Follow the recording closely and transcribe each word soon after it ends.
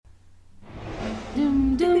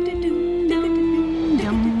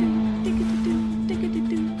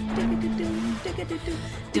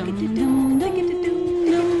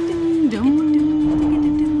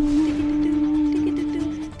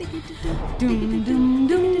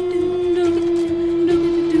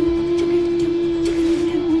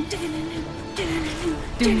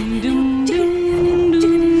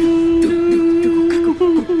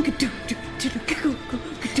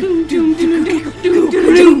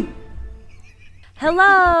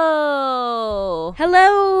Hello.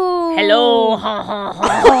 Hello. Hello.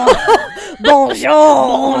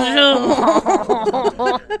 Bonjour.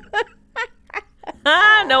 Bonjour.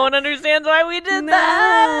 No one understands why we did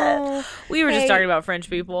that. We were just talking about French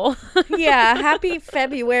people. Yeah, happy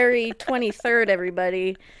February 23rd,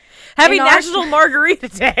 everybody. Happy National Margarita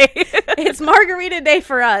Day. It's Margarita Day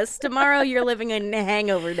for us. Tomorrow you're living in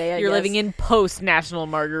Hangover Day, You're living in post-National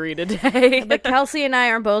Margarita Day. But Kelsey and I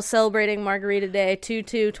are both celebrating Margarita Day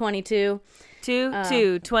 2/2/22.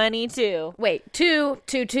 2/2/22. Wait,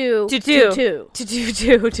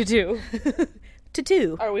 2/2/2.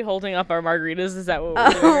 2/2. Are we holding up our margaritas? Is that what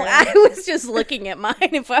we're doing? Oh, I was just looking at mine,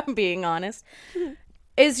 if I'm being honest.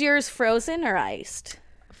 Is yours frozen or iced?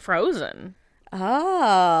 Frozen.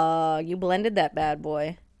 Oh, you blended that bad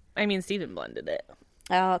boy. I mean, Steven blended it.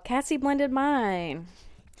 Oh, Cassie blended mine.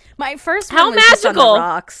 My first How one was just on magical. the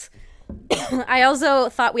rocks. I also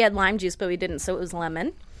thought we had lime juice, but we didn't, so it was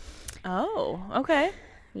lemon. Oh, okay.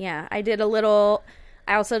 Yeah, I did a little...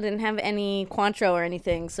 I also didn't have any Cointreau or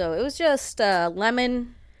anything, so it was just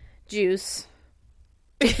lemon juice,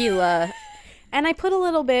 tequila, and I put a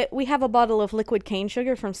little bit... We have a bottle of liquid cane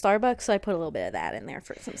sugar from Starbucks, so I put a little bit of that in there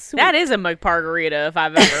for some sweet. That is a McPargarita if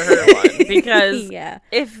I've ever heard one. Because yeah.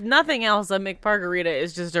 If nothing else, a McPargarita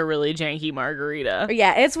is just a really janky margarita.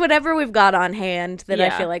 Yeah, it's whatever we've got on hand that I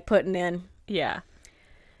Yeah. feel like putting in. Yeah.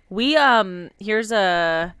 We, here's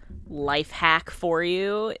a life hack for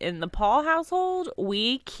you. In the Paul household,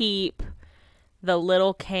 we keep the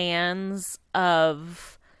little cans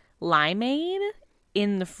of limeade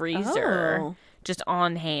in the freezer, just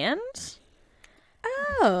on hand.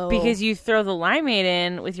 Oh. Because you throw the limeade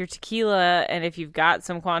in with your tequila, and if you've got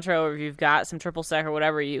some Cointreau or if you've got some triple sec or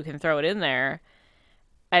whatever, you can throw it in there,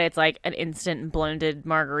 and it's like an instant blended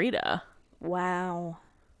margarita. Wow.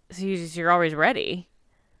 So you're always ready.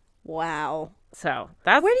 Wow. So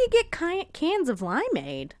that's... Where do you get cans of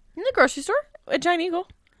limeade? In the grocery store at Giant Eagle.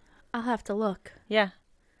 I'll have to look. Yeah.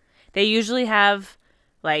 They usually have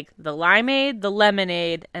like the limeade, the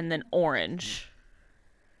lemonade, and then orange.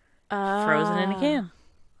 Frozen in a can.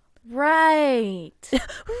 Right.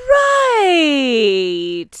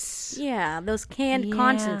 Right. Yeah, those canned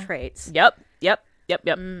concentrates. Yep.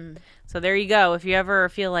 So there you go. If you ever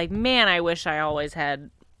feel like, man, I wish I always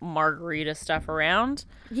had margarita stuff around.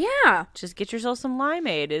 Yeah. Just get yourself some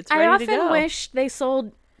limeade. It's ready to go. I often wish they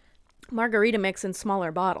sold margarita mix in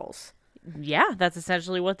smaller bottles. Yeah, that's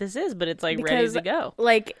essentially what this is, but it's like ready to go.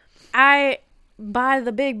 Like, I buy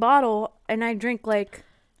the big bottle and I drink like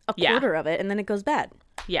a quarter of it and then it goes bad.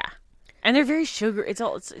 Yeah. And they're very sugar. It's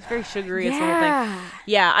very sugary. It's the whole Yeah. thing.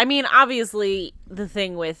 Yeah. I mean, obviously, the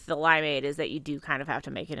thing with the limeade is that you do kind of have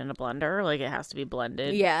to make it in a blender. Like, it has to be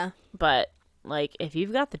blended. Yeah. But, like, if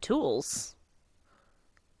you've got the tools,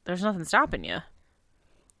 there's nothing stopping you.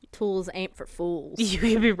 Tools ain't for fools. You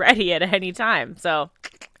can be ready at any time. So,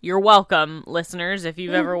 you're welcome, listeners, if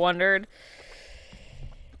you've ever wondered.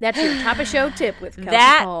 That's your top of show tip with Kelsey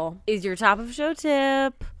That Paul. is your top of show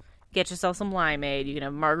tip. Get yourself some limeade. You can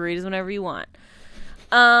have margaritas whenever you want.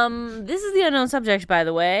 This is the Unknown Subject, by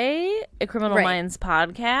the way, a Criminal Minds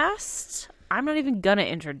podcast. I'm not even gonna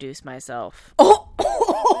introduce myself.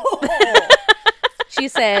 She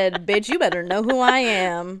said, bitch, you better know who I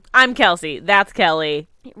am. I'm Kelsey. That's Kelly.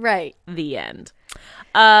 Right. The end.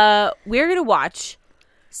 We're gonna watch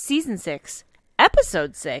season 6,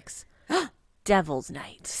 episode 6, Devil's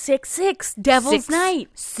Night. 6/6 Devil's Night.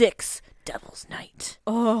 6 Devil's Night.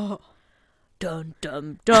 Oh. Dun,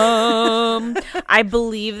 dun, dun. I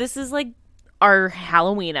believe this is like our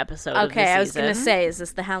Halloween episode of the season. Okay, I was going to say, is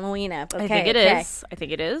this the Halloween app? Okay, I think it is. I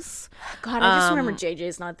think it is. God, I just remember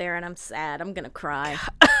JJ's not there and I'm sad. I'm going to cry.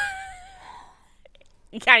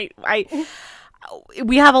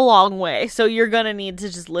 We have a long way, so you're going to need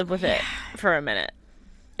to just live with it for a minute.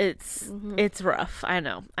 It's rough. I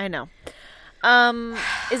know.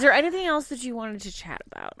 Is there anything else that you wanted to chat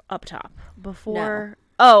about up top before? No.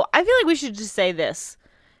 Oh, I feel like we should just say this.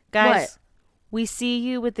 Guys, what? We see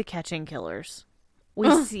you with the Catching Killers.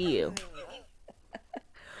 We see you.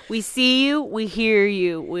 We see you. We hear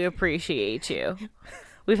you. We appreciate you.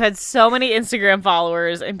 We've had so many Instagram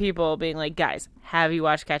followers and people being like, guys, have you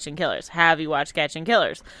watched Catching Killers? Have you watched Catching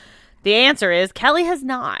Killers? The answer is Kelly has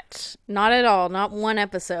not. Not at all. Not one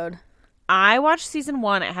episode. I watched season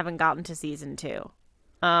 1. I haven't gotten to season 2.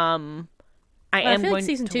 I am feel going like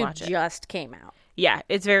season to 2 watch it. just came out. Yeah,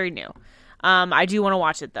 it's very new. I do want to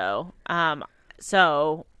watch it though.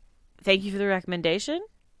 So thank you for the recommendation.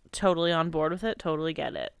 Totally on board with it. Totally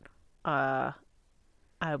get it. I'm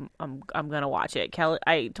gonna watch it. Kelly,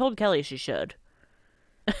 I told Kelly she should.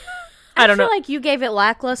 I don't know. I feel like you gave it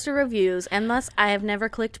lackluster reviews, and thus I have never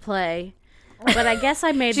clicked play. But I guess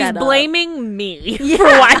I made that up. She's blaming me for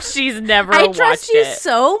why she's never watched it. I trust you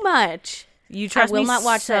so much. You trust I will me not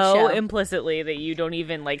watch so that show. implicitly that you don't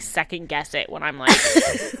even like second guess it when I'm like,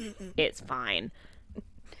 it's fine.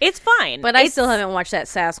 It's fine. But I still haven't watched that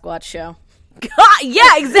Sasquatch show.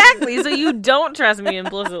 Yeah, exactly. So you don't trust me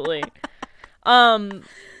implicitly. What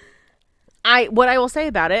I will say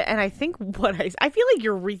about it, and I think I feel like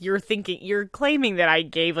you're claiming that I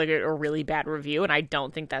gave like a really bad review, and I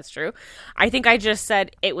don't think that's true. I think I just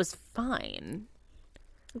said it was fine.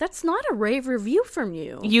 That's not a rave review from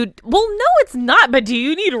you. Well, no, it's not. But do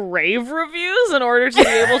you need rave reviews in order to be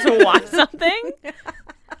able to watch something?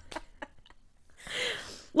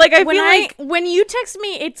 Like I feel like when you text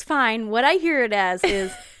me, it's fine. What I hear it as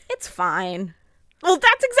is it's fine. Well,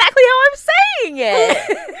 that's exactly how I'm saying it.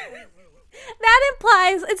 That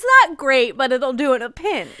implies it's not great, but it'll do in a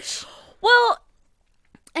pinch. Well,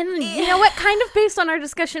 and you know what? Kind of based on our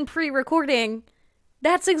discussion pre-recording,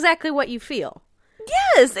 that's exactly what you feel.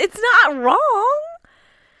 Yes, it's not wrong.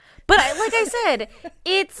 But like I said,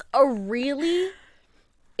 it's a really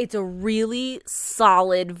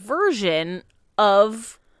solid version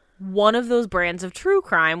of one of those brands of true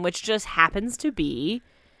crime, which just happens to be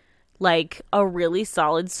like a really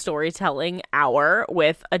solid storytelling hour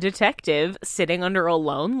with a detective sitting under a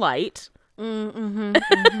lone light. Sitting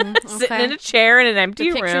in a chair in an empty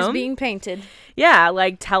room. Pictures being painted. Yeah,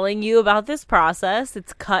 like telling you about this process.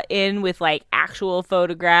 It's cut in with like actual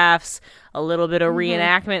photographs, a little bit of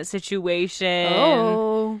reenactment situation.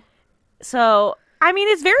 Oh. So, I mean,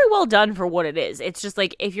 it's very well done for what it is. It's just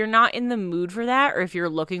like if you're not in the mood for that, or if you're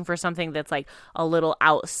looking for something that's like a little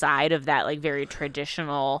outside of that like very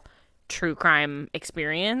traditional true crime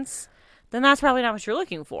experience, then that's probably not what you're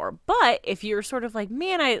looking for. But if you're sort of like,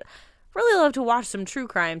 man, I really love to watch some true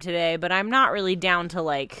crime today, but I'm not really down to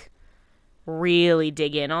like really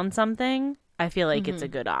dig in on something, I feel like it's a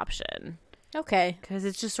good option. Okay. Because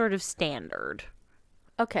it's just sort of standard.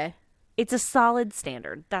 Okay. It's a solid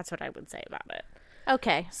standard. That's what I would say about it.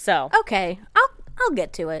 Okay. So. Okay. I'll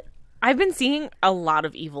get to it. I've been seeing a lot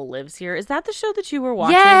of Evil Lives Here. Is that the show that you were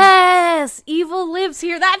watching? Yes! Evil Lives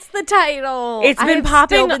Here. That's the title. It's been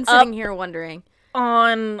popping I've been sitting up here wondering.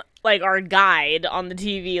 on like our guide on the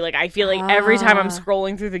TV. Like I feel like every time I'm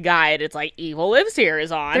scrolling through the guide, it's like Evil Lives Here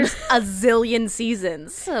is on. There's a zillion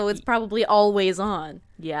seasons, so it's probably always on.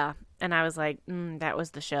 Yeah. And I was like, that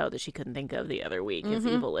was the show that she couldn't think of the other week. Is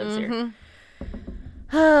Evil Lives Here.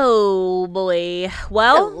 Oh boy.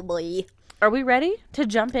 Well, are we ready to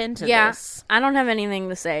jump into this? I don't have anything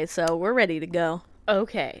to say, so we're ready to go.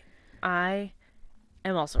 Okay. I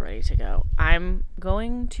am also ready to go. I'm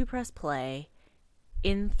going to press play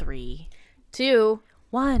in 3, 2,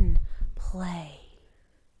 1, play.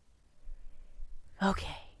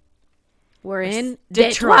 Okay. We're in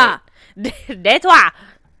Detroit. Detroit.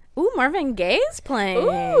 Ooh, Marvin Gaye's playing.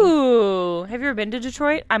 Ooh. Have you ever been to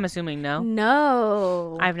Detroit? I'm assuming no.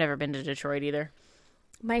 No. I've never been to Detroit either.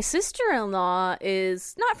 My sister-in-law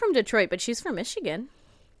is not from Detroit, but she's from Michigan.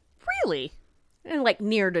 Really? And like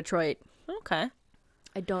near Detroit. Okay.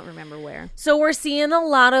 I don't remember where. So we're seeing a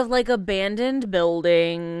lot of like abandoned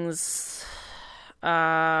buildings.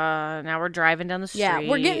 Now we're driving down the street. Yeah,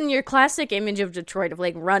 we're getting your classic image of Detroit of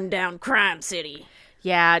like rundown crime city.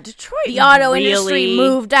 Yeah, Detroit. The auto industry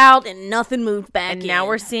moved out and nothing moved back and in. now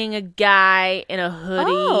we're seeing a guy in a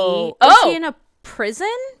hoodie. Oh, is he in a prison?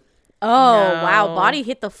 Oh, No. wow, body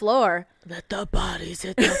hit the floor. Let the bodies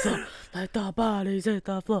hit the floor. Let the bodies hit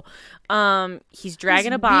the floor. He's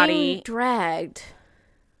dragging a body. Being dragged.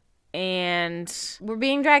 And We're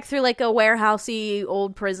being dragged through like a warehousey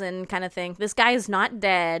old prison kind of thing. This guy is not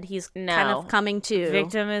dead. He's kind of coming to.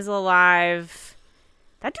 Victim is alive.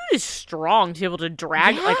 That dude is strong to be able to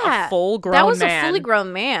drag like a full grown man. That was a fully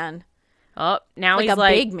grown man. Oh, now Like he's a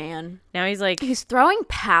like big man. Now he's like He's throwing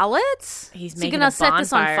pallets? He's Is he making gonna a set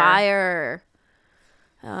this on bonfire. fire?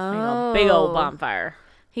 like Oh. a big old bonfire.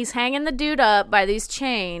 He's hanging the dude up by these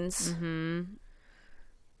chains.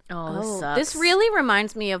 Oh, this sucks. This really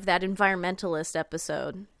reminds me of that environmentalist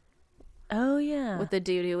episode. Oh, yeah. with the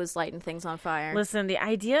dude who was lighting things on fire. Listen, the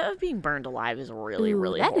idea of being burned alive is really, Ooh,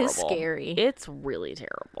 really that horrible. is scary. It's really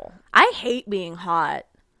terrible. I hate being hot.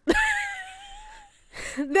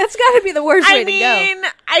 That's got to be the worst way to go.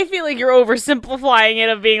 I feel like you're oversimplifying it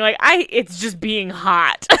of being like, it's just being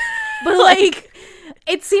hot. But like,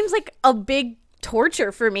 it seems like a big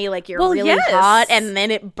torture for me. Like, you're really hot and then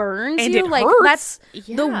it burns and you. it like, hurts. that's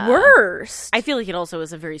the worst. I feel like it also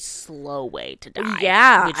is a very slow way to die.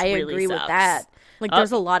 Yeah, which I really agree with sucks. that. Like,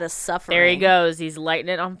 there's a lot of suffering. There he goes. He's lighting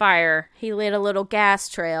it on fire. He lit a little gas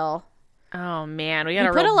trail. Oh, man. We got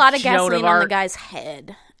He put a lot of gasoline on the guy's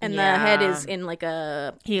head. And the head is in like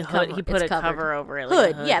a He put a cover over it.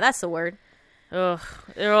 Like hood. Yeah, that's the word. Ugh.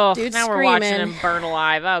 Dude's Now we're watching him burn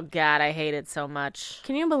alive. Oh, God, I hate it so much.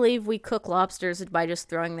 Can you believe we cook lobsters by just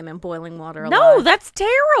throwing them in boiling water alive? No, that's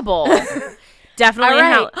terrible. Definitely. All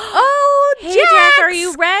right. Oh, hey, Jack, are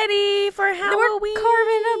you ready for Halloween? We're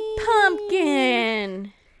carving a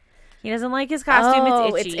pumpkin. He doesn't like his costume.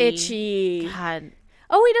 Oh, it's itchy. God.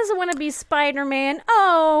 Oh, he doesn't want to be Spider-Man.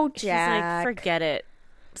 Oh, Jack. She's like, forget it.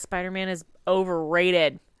 Spider-Man is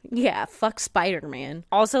overrated. Yeah, fuck Spider-Man.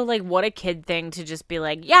 Also, like, what a kid thing to just be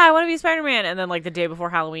like, yeah, I want to be Spider-Man. And then, like, the day before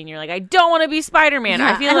Halloween, you're like, I don't want to be Spider-Man.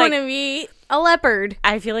 Yeah, I want to be a leopard.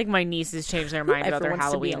 I feel like my nieces change their mind about their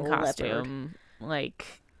wants to be Halloween a costume. Like,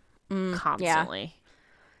 constantly.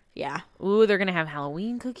 Yeah. Ooh, they're going to have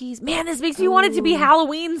Halloween cookies. Man, this makes me want it to be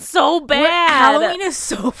Halloween so bad. Halloween is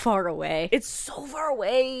so far away. It's so far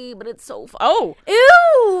away, but it's so far. Oh.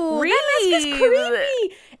 Ew. Reed. That mask is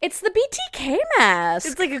creepy. It's the BTK mask.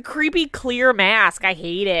 It's like a creepy clear mask. I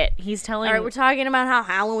hate it. He's telling All right, we're talking about how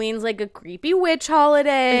Halloween's like a creepy witch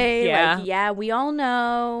holiday. Yeah. Like, yeah, we all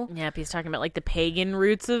know. Yep, he's talking about like the pagan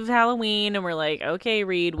roots of Halloween, and we're like, okay,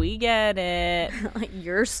 Reed, we get it.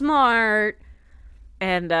 You're smart.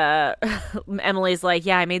 And Emily's like,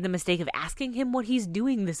 yeah, I made the mistake of asking him what he's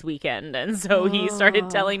doing this weekend. And so he started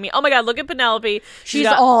telling me, oh my God, look at Penelope. She's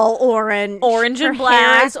all orange. Orange and Her black.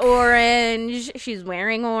 hair is orange. She's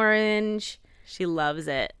wearing orange. She loves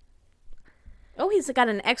it. Oh, he's got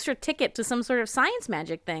an extra ticket to some sort of science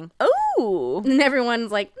magic thing. Ooh. And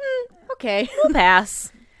everyone's like, okay. We'll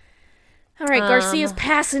pass. All right, Garcia's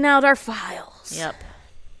passing out our files. Yep.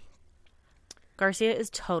 Garcia is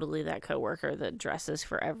totally that coworker that dresses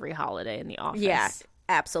for every holiday in the office. Yeah,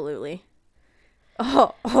 absolutely.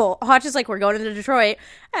 Oh, Hotch is like, we're going to Detroit.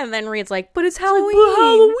 And then Reed's like, but it's Halloween.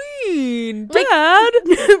 Halloween, Dad.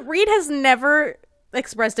 Reed has never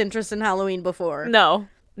expressed interest in Halloween before. No,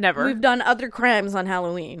 never. We've done other crimes on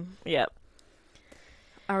Halloween. Yep.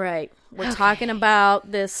 All right. We're talking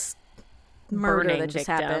about this murder Burning that just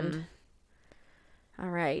victim. happened. All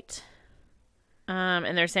right.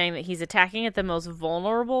 And they're saying that he's attacking at the most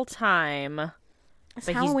vulnerable time. Is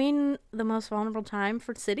Halloween the most vulnerable time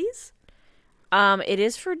for cities? It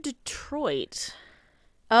is for Detroit.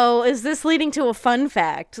 Oh, is this leading to a fun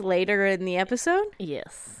fact later in the episode?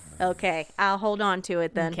 Yes. Okay, I'll hold on to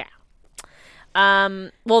it then. Okay.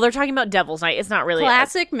 Well, they're talking about Devil's Night. It's not really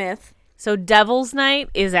Classic myth. So Devil's Night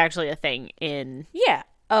is actually a thing in Yeah.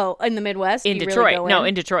 Oh, in the Midwest? in You Detroit. Really go No, in?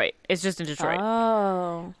 in Detroit. It's just in Detroit.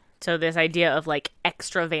 Oh. So this idea of like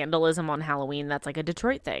extra vandalism on Halloween, that's like a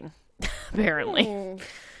Detroit thing, apparently.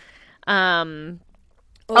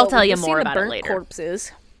 I'll tell you more about it later.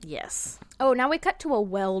 Corpses. Yes. Oh, now we cut to a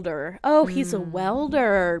welder. Oh, he's a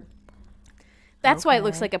welder. That's why it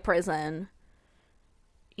looks like a prison.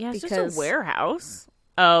 Yeah, it's Because- just a warehouse.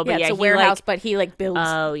 Oh, but Yeah, yeah, it's a he, warehouse, like, but he like builds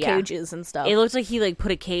yeah. cages and stuff. it looks like he like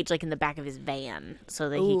put a cage like in the back of his van so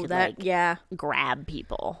that he Ooh, could that like yeah. grab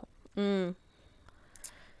people.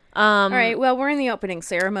 All right, well, we're in the opening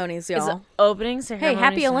ceremonies, Is y'all. opening ceremony. Hey,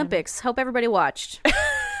 happy Olympics. Hope everybody watched.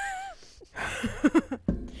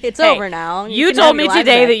 It's Hey, over now. You can told have me your lives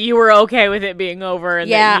today back. that you were okay with it being over and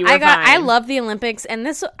Yeah, that you were I fine. love the Olympics, and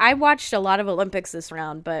I watched a lot of Olympics this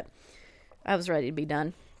round, but I was ready to be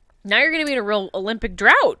done. Now you're going to be in a real Olympic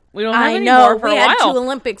drought. We don't have I any know. more for We a had while. two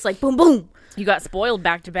Olympics, like boom, boom. You got spoiled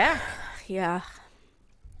back to back. Yeah.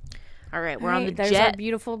 All right, we're on the There's jet. our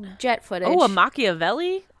beautiful jet footage. Oh, a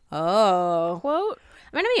Machiavelli Oh. quote?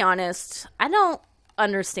 I'm going to be honest. I don't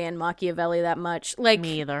understand Machiavelli that much. Like,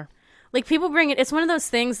 Me either. like people bring it. It's one of those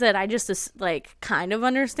things that I just like kind of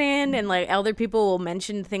understand, and like other people will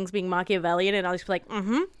mention things being Machiavellian, and I'll just be like,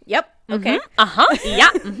 yep, okay, Yeah.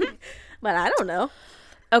 but I don't know.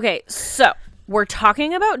 Okay, so we're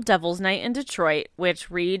talking about Devil's Night in Detroit, which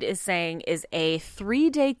Reed is saying is a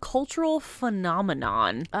 3-day cultural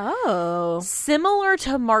phenomenon. Oh, Similar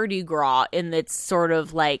to Mardi Gras in its sort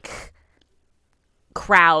of like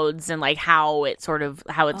crowds and like how it just sort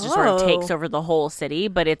of takes over the whole city,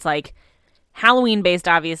 but it's like Halloween based,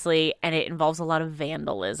 obviously, and it involves a lot of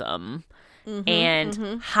vandalism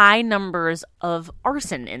and high numbers of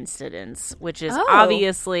arson incidents, which is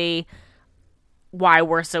obviously why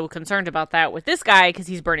we're so concerned about that with this guy, because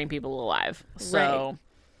he's burning people alive. So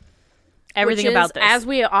everything about this, as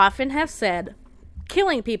we often have said,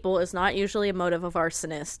 killing people is not usually a motive of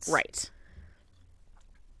arsonists. Right.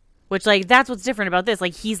 Which, like, that's what's different about this.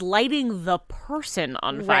 Like, he's lighting the person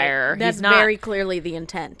on fire. That's very clearly the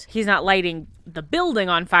intent. He's not lighting the building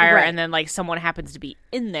on fire, and then, like, someone happens to be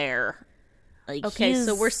in there. Like, okay,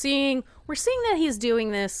 so we're seeing that he's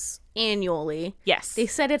doing this annually. Yes. They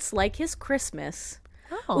said it's like his Christmas.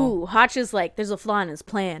 Oh. Ooh, Hotch is like, there's a flaw in his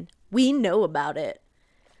plan. We know about it.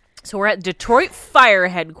 So we're at Detroit Fire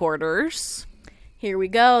Headquarters. Here we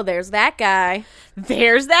go. There's that guy.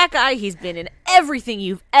 There's that guy. He's been in everything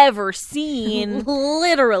you've ever seen.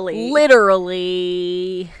 Literally.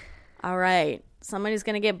 All right. Somebody's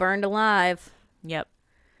going to get burned alive. Yep.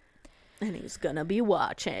 And he's going to be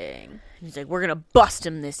watching. He's like, we're going to bust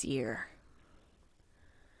him this year.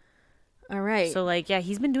 All right. So, like, yeah,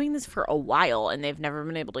 he's been doing this for a while, and they've never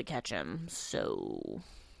been able to catch him. So,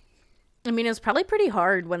 I mean, it's probably pretty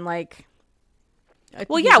hard when, like,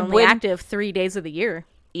 well, he's only active 3 days of the year.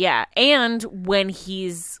 Yeah, and when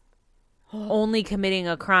he's only committing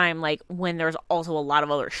a crime, like, when there's also a lot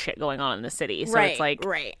of other shit going on in the city. So it's like,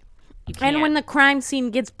 you can't. And when the crime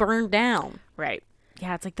scene gets burned down. Right.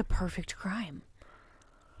 Yeah, it's like the perfect crime.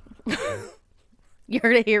 You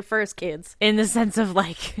heard it here first, kids. In the sense of,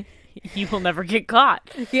 like, you will never get caught.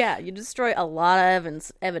 Yeah, you destroy a lot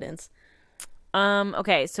of evidence.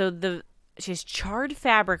 Okay, so she has charred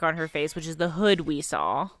fabric on her face, which is the hood we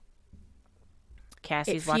saw.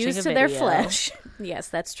 Cassie's watching a video. To their flesh. Yes,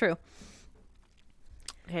 that's true.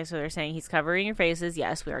 Okay, so they're saying he's covering your faces.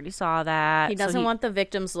 Yes, we already saw that. He doesn't want the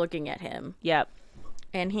victims looking at him. Yep.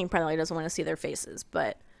 And he probably doesn't want to see their faces,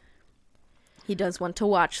 but he does want to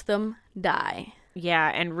watch them die. Yeah,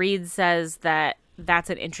 and Reed says that that's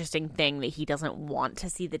an interesting thing, that he doesn't want to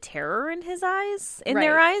see the terror in his eyes, in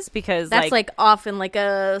their eyes, because that's like often like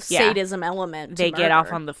a sadism element. They get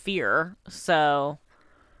off on the fear, so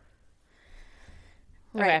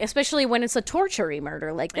right, especially when it's a torture-y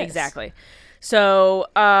murder like this. Exactly. So,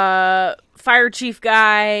 fire chief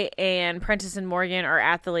guy and Prentice and Morgan are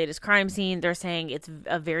at the latest crime scene. They're saying it's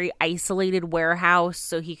a very isolated warehouse,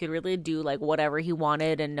 so he could really do like whatever he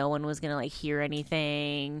wanted, and no one was gonna like hear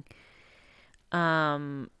anything.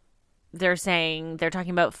 They're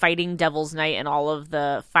talking about fighting Devil's Night and all of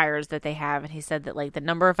the fires that they have, and he said that like the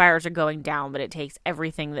number of fires are going down, but it takes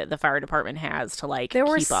everything that the fire department has to like there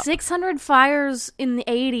were keep up. 600 fires in the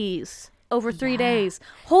 80s over 3 days.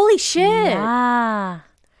 Holy shit! Yeah.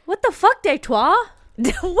 What the fuck, Detroit?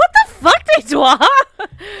 What the fuck, Detroit?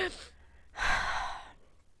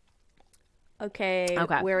 Okay,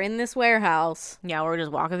 we're in this warehouse. Yeah, we're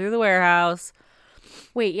just walking through the warehouse.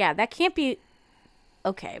 Wait, yeah, that can't be.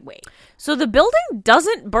 Okay, wait. So the building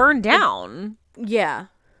doesn't burn down. Yeah.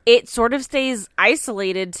 It sort of stays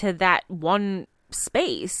isolated to that one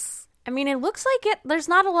space. I mean, it looks like it. There's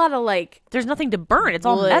not a lot of like. There's nothing to burn. It's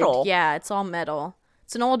all wood. metal. Yeah, it's all metal.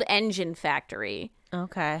 It's an old engine factory.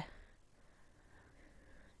 Okay.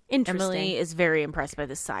 Interesting. Emily is very impressed by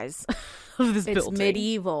the size of this building. It's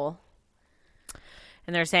medieval.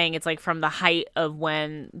 And they're saying it's like from the height of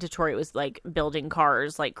when Detroit was like building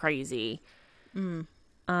cars like crazy.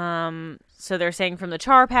 So they're saying from the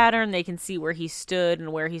char pattern, they can see where he stood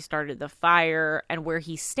and where he started the fire, and where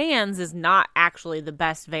he stands is not actually the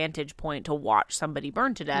best vantage point to watch somebody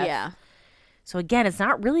burn to death. Yeah. So again, it's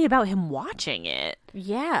not really about him watching it.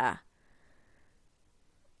 Yeah.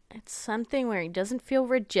 It's something where he doesn't feel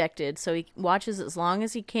rejected, so he watches as long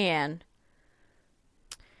as he can.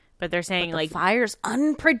 But they're saying, but the like, fire's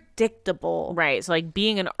unpredictable. Right. So, like,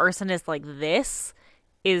 being an arsonist like this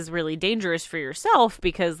is really dangerous for yourself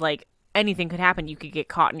because, like, anything could happen. You could get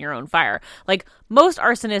caught in your own fire. Like, most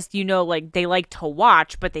arsonists, you know, like, they like to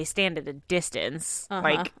watch, but they stand at a distance.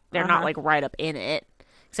 Like, they're not, like, right up in it.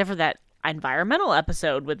 Except for that environmental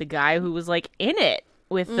episode with the guy who was, like, in it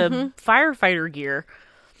with the firefighter gear.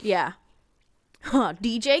 Yeah.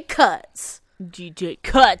 DJ Cuts. DJ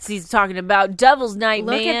Cuts. He's talking about Devil's Night,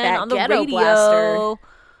 Look man, at that on the ghetto radio. blaster.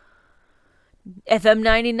 FM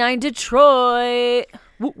 99 Detroit.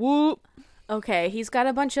 Whoop whoop. Okay, he's got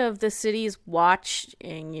a bunch of the city's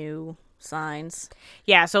watching you signs.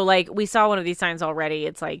 Yeah, so like we saw one of these signs already.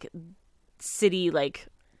 It's like city like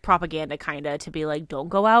propaganda kind of to be like, don't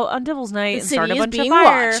go out on Devil's Night and start a bunch of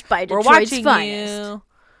fire. Watched by We're Detroit's watching finest. you.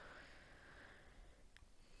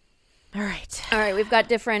 All right, we've got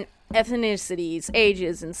different ethnicities,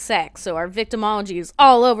 ages, and sex. So our victimology is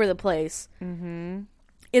all over the place. Mm-hmm.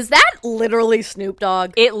 Is that literally Snoop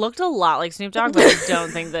Dogg? It looked a lot like Snoop Dogg, but I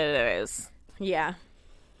don't think that it is. Yeah.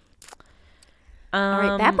 All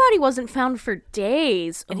right, that body wasn't found for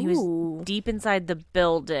days. And he was deep inside the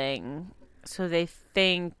building. So they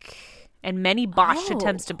think... And many botched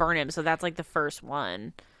attempts to burn him, so that's like the first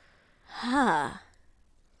one. Huh.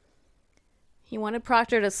 He wanted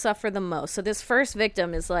Proctor to suffer the most. So this first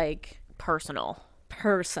victim is like... Personal.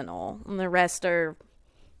 And the rest are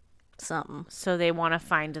something. So they want to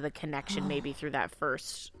find the connection maybe through that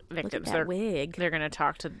first victim. Look at that wig. They're going to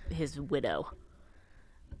talk to his widow.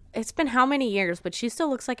 It's been how many years, but she still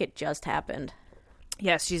looks like it just happened.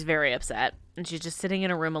 Yes, she's very upset. And she's just sitting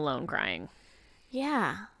in a room alone crying.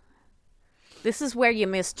 Yeah. This is where you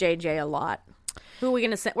miss JJ a lot. Who are we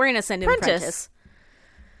going to send? We're going to send him Prentice.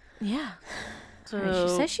 Yeah. So right,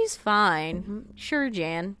 she says she's fine. Sure,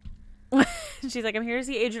 Jan. She's like, I'm here to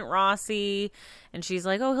see Agent Rossi. And she's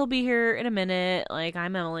like, oh, he'll be here in a minute. Like,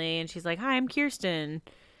 I'm Emily. And she's like, hi, I'm Kirsten.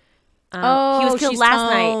 He was killed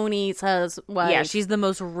last Tony's wife. Yeah, she's the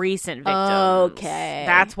most recent victim. Okay.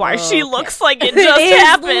 That's why she looks like it just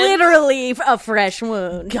happened. Literally a fresh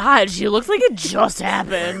wound. God, she looks like it just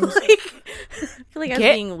happened. I feel like I was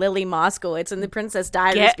being Lily Moskowitz in the Princess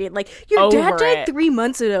Diaries being like, your dad died 3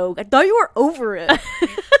 months ago. I thought you were over it.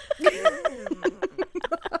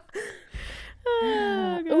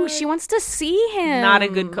 Oh, she wants to see him. Not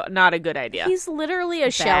a good idea. He's literally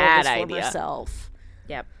a shell of his former self.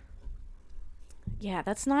 Yep. Yeah,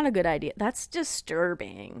 that's not a good idea. That's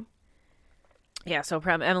disturbing. Yeah, so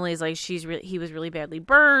Emily's like, he was really badly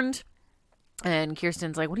burned. And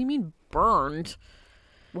Kirsten's like, what do you mean burned?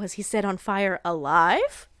 Was he set on fire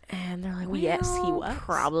alive? And they're like, well, yes, he was.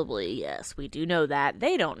 Probably, yes. We do know that.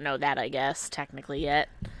 They don't know that, I guess, technically yet.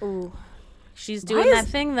 Ooh. She's doing that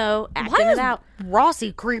thing, though, acting it out.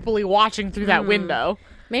 Rossi creepily watching through that window?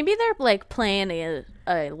 Maybe they're, like, playing a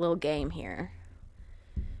little game here.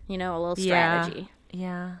 You know, a little strategy.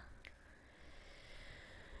 Yeah.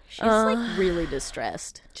 She's, like, really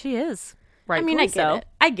distressed. She is. Right. I mean, I get it.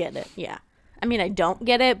 I get it, yeah. I mean, I don't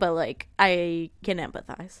get it, but, like, I can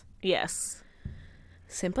empathize. Yes.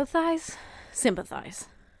 Sympathize? Sympathize.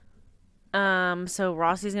 So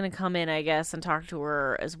Rossi's going to come in, I guess, and talk to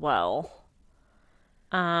her as well.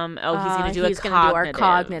 He's going to do our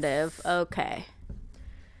cognitive. Okay.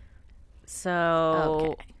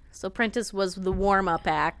 So Prentice was the warm-up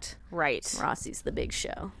act. Right. Rossi's the big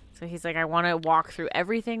show. So he's like, I want to walk through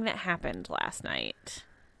everything that happened last night.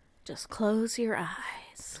 Just close your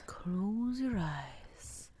eyes. Close your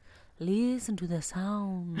eyes. Listen to the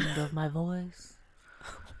sound of my voice.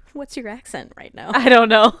 What's your accent right now? I don't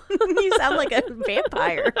know. You sound like a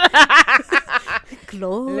vampire.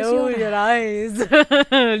 Close your eyes.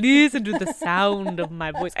 Listen to the sound of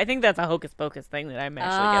my voice. I think that's a Hocus Pocus thing that I'm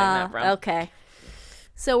actually getting that from. Okay.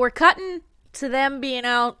 So we're cutting to them being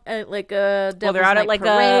out at like a Devil's they're out Night at like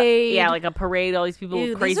parade. like a parade. All these people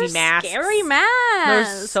with crazy these are masks. Scary masks.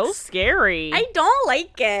 They're so scary. I don't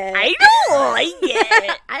like it. I don't like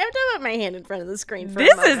it. I have to put my hand in front of the screen for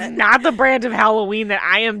this a moment. Is not the brand of Halloween that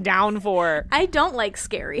I am down for. I don't like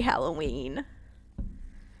scary Halloween.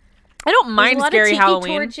 I don't mind scary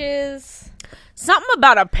Halloween. Torches. Something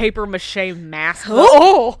about a paper mache mask.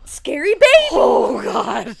 Oh, scary baby! Oh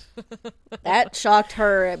God, that shocked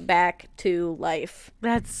her back to life.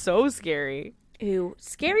 That's so scary. Ew,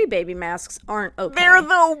 scary baby masks aren't okay. They're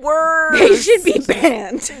the worst. They should be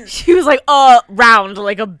banned. She was like, round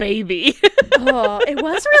like a baby. Oh, it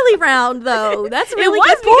was really round though. That's really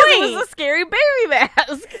good point. It was a scary baby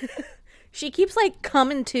mask. She keeps like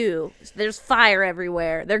coming to. There's fire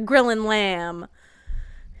everywhere. They're grilling lamb.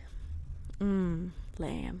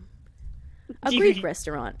 Lamb. A Greek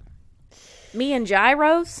restaurant. Me and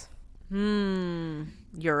gyros. Euros.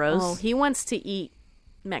 Oh, he wants to eat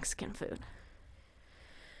Mexican food.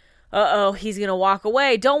 He's gonna walk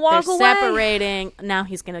away. Don't walk away. They're separating. Now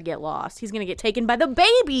he's gonna get lost. He's gonna get taken by the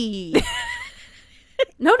baby.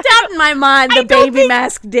 No doubt in my mind the baby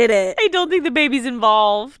mask did it. I don't think the baby's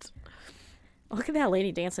involved. Look at that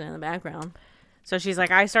lady dancing in the background. So she's like,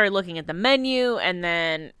 I started looking at the menu, and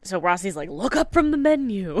then so Rossi's like, look up from the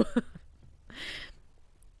menu.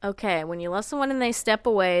 Okay, when you love someone and they step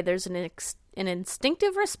away, there's an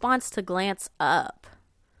instinctive response to glance up.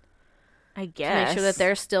 I guess. To make sure that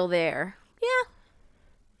they're still there.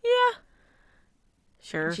 Yeah.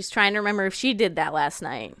 Sure. And she's trying to remember if she did that last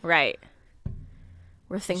night. Right.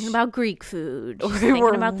 We're thinking about Greek food. We're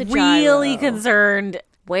thinking about the really gyro. Concerned.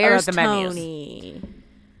 Where's the Tony?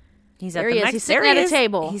 He's there he is. He's sitting at a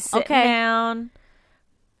table. He's sitting down.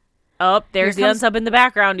 Oh, there's the Here comes- unsub in the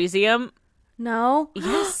background. Do you see him? No.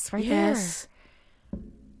 Yes, right Yes.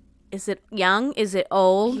 Is it young? Is it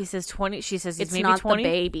old? He says 20. She says he's It's maybe not the 25.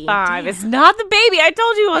 baby. It's not the baby. I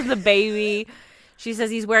told you it wasn't the baby. She says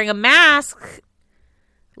he's wearing a mask.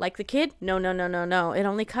 Like the kid? No. It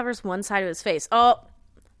only covers one side of his face. Oh,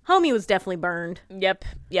 homie was definitely burned. Yep.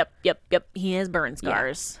 He has burn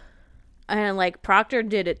scars. And like Proctor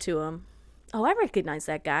did it to him. Oh, I recognize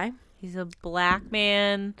that guy. He's a black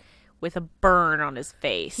man with a burn on his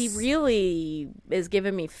face. He really is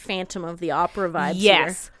giving me Phantom of the Opera vibes.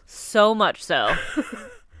 Yes, here. so much so.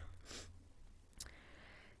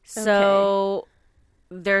 So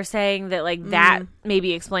they're saying that like that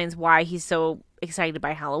maybe explains why he's so excited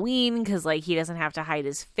by Halloween, because like he doesn't have to hide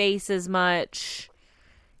his face as much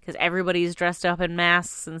because everybody's dressed up in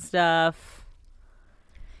masks and stuff.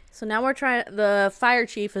 So now we're trying. The fire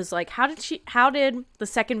chief is like, how did the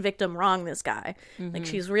second victim wrong this guy? Like,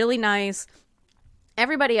 she's really nice.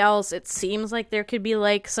 Everybody else, it seems like there could be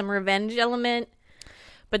like some revenge element,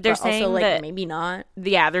 But they're but saying also like that maybe not.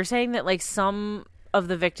 yeah, they're saying that like some of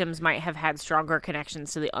the victims might have had stronger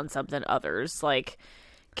connections to the unsub than others, like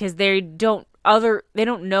because they don't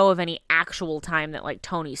know of any actual time that like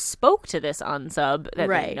Tony spoke to this unsub that they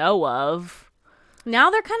Right. know of. Now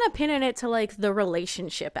they're kind of pinning it to like the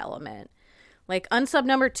relationship element. Like unsub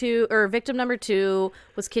number 2 or victim number 2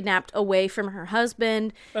 was kidnapped away from her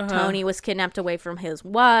husband. Tony was kidnapped away from his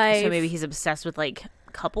wife. So maybe he's obsessed with like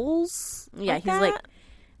couples. Yeah, like he's that? like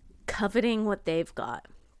coveting what they've got.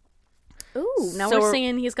 Ooh, now So we're we're-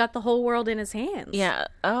 saying he's got the whole world in his hands. Yeah.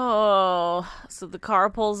 Oh, so the car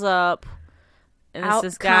pulls up, and it's Out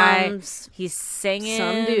this guy. comes He's singing.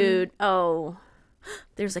 some dude. Oh,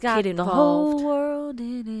 there's a Got kid the involved. whole world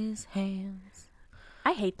in his hands.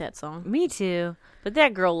 I hate that song. Me too. But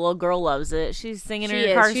that little girl loves it. She's singing She in her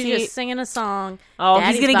is. car She's seat. just singing a song. Oh,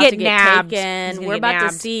 Daddy's he's gonna about get to nabbed. taken. He's gonna We're get about to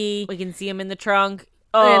nabbed. see. We can see him in the trunk.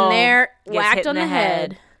 Oh, And they're gets whacked hit on in the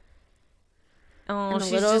head. Oh, And the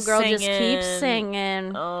she's little just girl singing. just keeps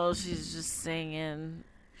singing. Oh, she's just singing.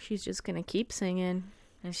 She's just gonna keep singing.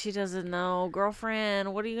 And she doesn't know.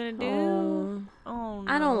 Girlfriend, what are you going to do? Oh, Oh,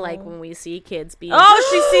 no. I don't like when we see kids be. Oh,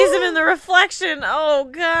 she sees him in the reflection. Oh,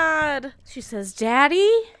 God. She says,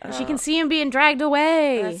 "Daddy," and she can see him being dragged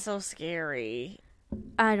away. That's so scary.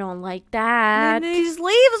 I don't like that. And then he just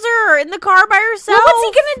leaves her in the car by herself. Well,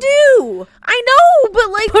 what's he gonna do? I know, but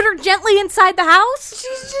like, Put her gently inside the house?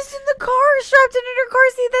 she's just in the car, strapped in her car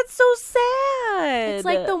seat. That's so sad. It's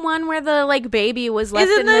like the one where the like baby was left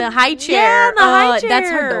Isn't in the high chair. Yeah, in the high That's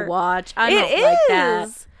chair. hard to watch. I It don't like that.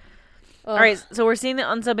 is. All right, so we're seeing the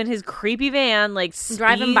unsub in his creepy van, like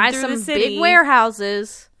Driving speed by through some the city. big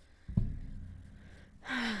warehouses.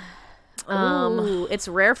 Ooh, it's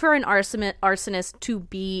rare for an arsonist to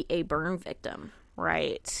be a burn victim.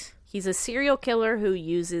 Right. He's a serial killer who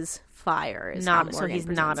uses fire. Is how So Morgan he's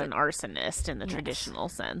not presents an arsonist in the traditional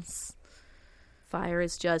sense. it. Fire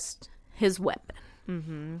is just his weapon.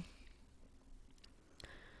 Mm-hmm.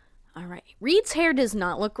 All right. Reed's hair does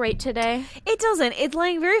not look great today. It doesn't. It's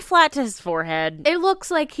laying very flat to his forehead. It looks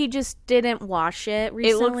like he just didn't wash it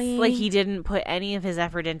recently. It looks like he didn't put any of his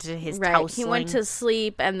effort into his Right. tousling. He went to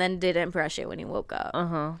sleep and then didn't brush it when he woke up.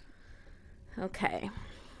 Uh-huh. Okay.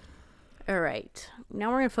 All right. Now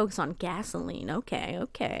we're going to focus on gasoline. Okay.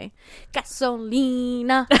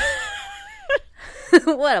 Gasolina.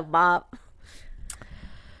 What a bop.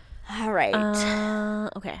 All right.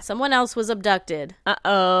 Okay. Someone else was abducted.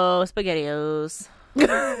 Uh-oh. SpaghettiOs.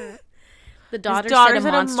 The daughter His said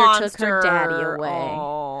a daughter's monster took her daddy away.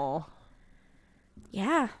 Oh.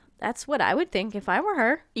 Yeah, that's what I would think if I were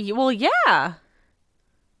her. Well, yeah.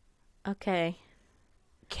 Okay.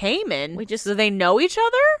 Cayman? We just- Do they know each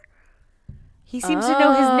other? He seems to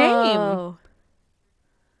know his name. Oh.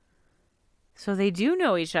 So they do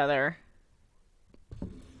know each other.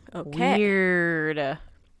 Okay. Weird.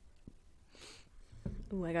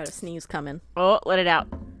 Ooh, I got a sneeze coming. Oh, let it out.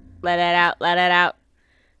 Let it out. Let it out.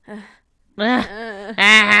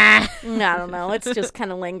 I don't know. It's just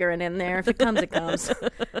kind of lingering in there. If it comes, it comes.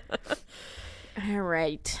 All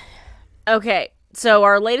right. Okay, so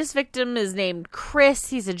our latest victim is named Chris.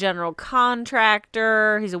 He's a general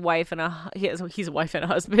contractor. He's a wife and he's a wife and a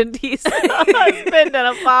husband. He's a husband and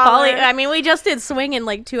a father. I mean, we just did swinging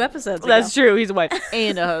like 2 episodes ago. That's true. He's a wife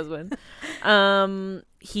and a husband.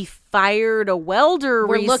 He fired a welder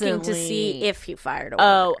We're recently. looking to see if he fired a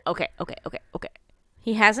welder. Oh, okay.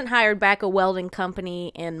 He hasn't hired back a welding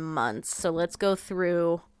company in months. So let's go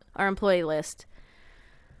through our employee list.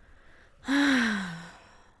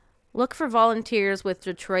 Look for volunteers with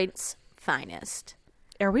Detroit's finest.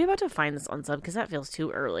 Are we about to find this unsub? Because that feels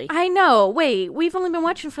too early. I know. Wait, we've only been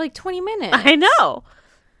watching for like 20 minutes. I know.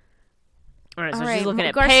 All right, so she's looking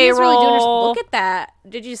at Garcia's payroll. Really doing her, look at that.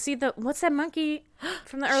 Did you see what's that monkey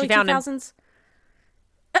from the early 2000s?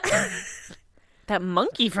 That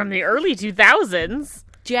monkey from the early 2000s.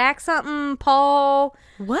 Jack something, Paul.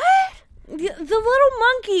 What? The little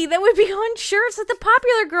monkey that would be on shirts that the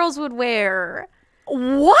popular girls would wear.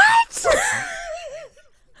 What?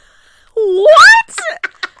 What?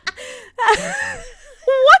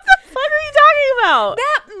 What the fuck are you talking about?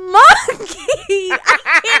 That monkey! I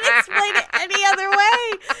can't explain it any other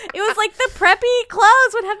way. It was like the preppy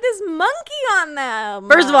clothes would have this monkey on them.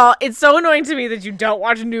 First of all, it's so annoying to me that you don't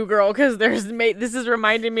watch New Girl because this is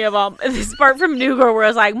reminding me of this part from New Girl where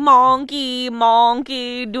it's like, monkey,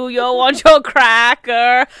 monkey, do you want your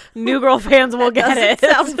cracker? New Girl fans will get it.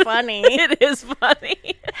 Sounds funny. It is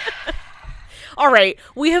funny. All right,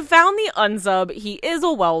 we have found the unsub. He is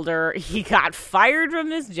a welder. He got fired from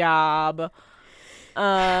his job.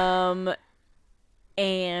 And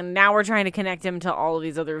now we're trying to connect him to all of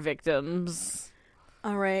these other victims.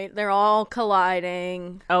 All right, they're all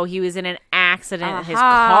colliding. Oh, he was in an accident. His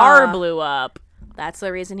car blew up. That's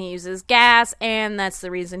the reason he uses gas, and that's the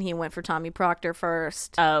reason he went for Tommy Proctor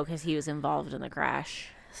first. Oh, because he was involved in the crash.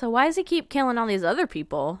 So why does he keep killing all these other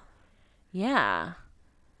people? Yeah.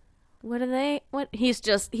 What are they? What he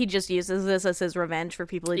just uses this as his revenge for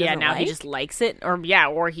people he doesn't like? Yeah, now he just likes it, or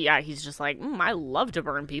he's just like, I love to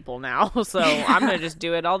burn people now, so I'm gonna just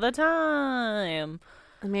do it all the time.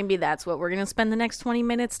 Maybe that's what we're gonna spend the next 20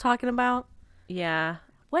 minutes talking about. Yeah.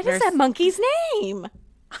 What is that monkey's name?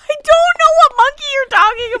 I don't know what monkey you're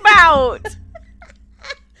talking about.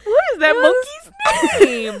 What is that monkey's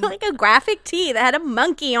name? Like a graphic tee that had a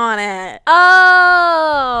monkey on it.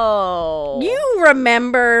 Oh, you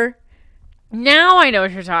remember? Now I know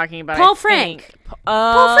what you're talking about. Paul Frank.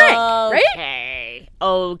 Paul Frank, right?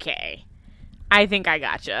 Okay. I think I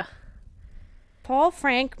gotcha. Paul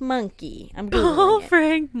Frank monkey. I'm Googling Paul it.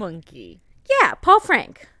 Frank monkey. Yeah, Paul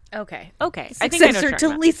Frank. Okay. I think I know Successor what to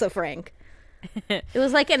you're Lisa Frank. It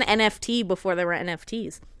was like an NFT before there were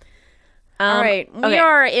NFTs. All right, we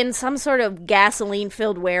are in some sort of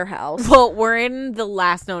gasoline-filled warehouse. Well, we're in the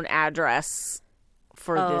last known address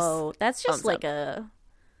for this. Oh, that's just like a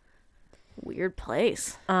weird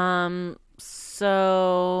place.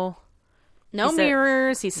 So no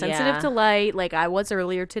mirrors. He's sensitive to light, like I was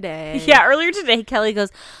earlier today. Yeah, earlier today, Kelly goes,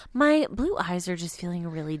 my blue eyes are just feeling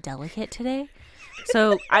really delicate today.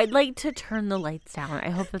 So I'd like to turn the lights down.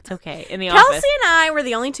 I hope that's okay. In the office. Kelsey and I were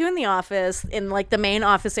the only two in the office, in like the main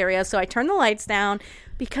office area. So I turned the lights down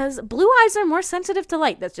because blue eyes are more sensitive to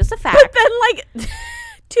light. That's just a fact. But then like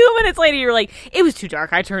 2 minutes later, you were like, it was too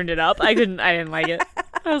dark. I turned it up. I didn't like it.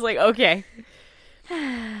 I was like, okay.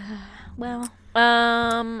 Well,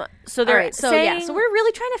 so they're right, so we're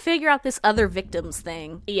really trying to figure out this other victims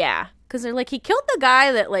thing. Yeah. Because they're like, he killed the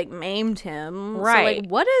guy that like maimed him. Right. So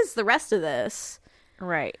like, what is the rest of this?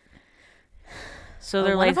 Right. So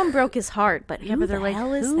they're one like, of them broke his heart, but yeah, but they're like,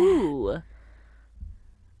 hell is who? that?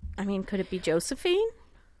 I mean, could it be Josephine?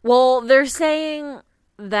 Well, they're saying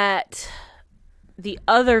that the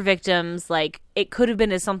other victims, like, it could have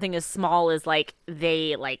been as something as small as like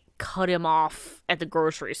they like cut him off at the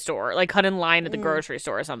grocery store, like cut in line at the grocery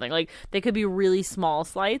store or something. Like they could be really small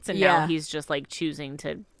slights, and now he's just like choosing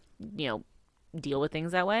to, deal with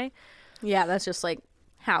things that way. Yeah, that's just like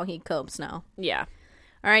how he copes now. Yeah.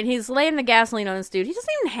 All right, he's laying the gasoline on this dude. He doesn't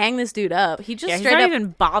even hang this dude up. He just he's straight not up even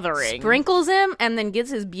bothering. Sprinkles him and then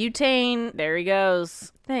gets his butane There he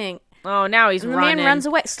goes. thing. Oh, now he's And the running. man runs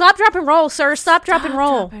away. Stop, drop, and roll, sir. Stop, drop, and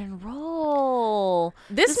roll. Stop and roll.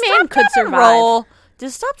 This Does man stop, could drop, and survive. roll-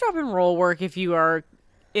 Does stop, drop, and roll work if you are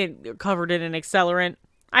covered in an accelerant?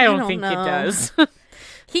 I don't think know. it does.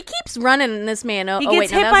 He keeps running this man. He Oh, gets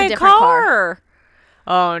wait, no, hit that was by a a different car.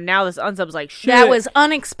 Oh, now this unsub's like, shit. That was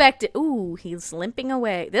unexpected. Ooh, he's limping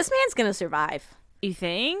away. This man's gonna survive. You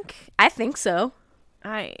think? I think so.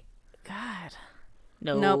 God.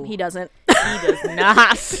 No. Nope, he doesn't. He does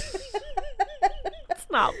not. It's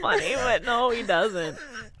not funny, but no, he doesn't.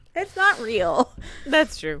 It's not real.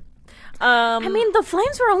 That's true. I mean, the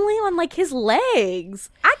flames were only on like his legs.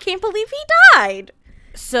 I can't believe he died.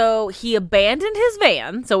 So he abandoned his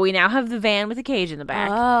van. So we now have the van with a cage in the back.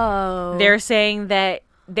 Oh, They're saying that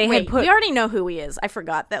they had put. We already know who he is. I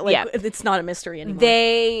forgot that. Like, it's not a mystery anymore.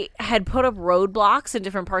 They had put up roadblocks in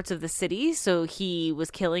different parts of the city, so he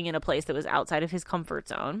was killing in a place that was outside of his comfort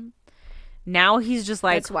zone. Now he's just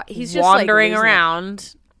like he's just wandering like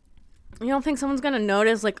around. You don't think someone's gonna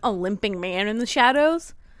notice like a limping man in the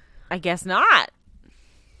shadows? I guess not.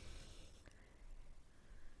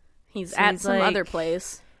 He's So at he's some like- other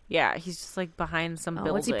place. Yeah, he's just like behind some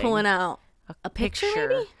building. What's he pulling out? A picture,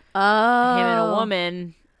 maybe? Him Oh. and a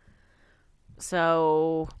woman.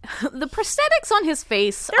 So The prosthetics on his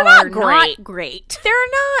face They're are not great. not great. they're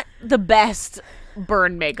not the best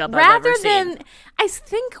burn makeup I've Rather ever seen. than, I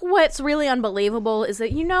think what's really unbelievable is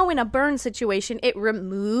that, in a burn situation, it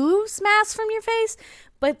removes mass from your face,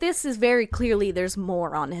 but this is very clearly there's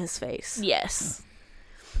more on his face. Yes.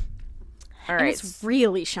 All And right. it's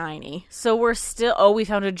really shiny. So we're still. We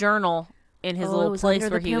found a journal in his Oh, it little was place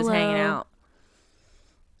under where the he was hanging pillow. out.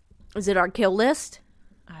 Is it our kill list?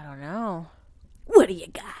 I don't know. What do you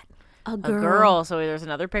got? A A girl. So there's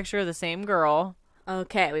another picture of the same girl.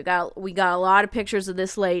 Okay, we got a lot of pictures of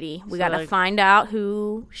this lady. We So, got to like- find out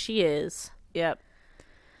who she is. Yep.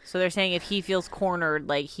 So they're saying if he feels cornered,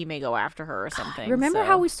 like he may go after her or something. Remember so-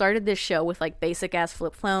 how we started this show with like basic ass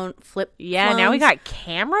flip phone? Yeah. Now we phones? got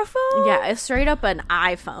camera phone. Yeah, it's straight up an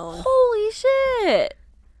iPhone. Holy shit.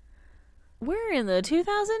 We're in the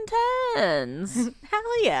 2010s.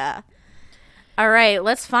 Hell yeah! All right,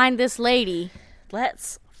 let's find this lady.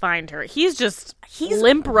 Let's find her. He's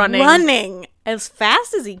limp running as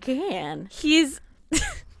fast as he can. He's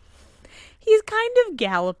he's kind of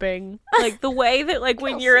galloping, like the way that like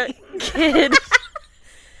when you're a kid.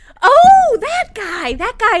 Oh, that guy!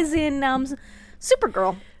 That guy's in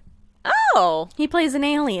Supergirl. Oh, He plays an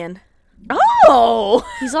alien. oh.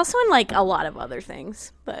 He's also in like a lot of other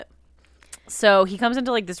things, but So he comes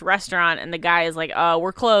into like this restaurant, and the guy is like, "Oh,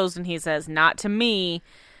 we're closed," and he says, "Not to me."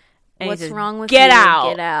 And he what's says, wrong with Get you? out!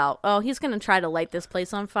 Get out! Oh, he's gonna try to light this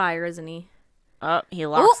place on fire, isn't he? Oh, he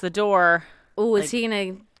locks the door. Oh, is he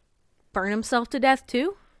gonna burn himself to death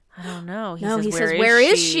too? I don't know. No, he says, "Where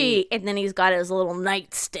is she?" And then he's got his little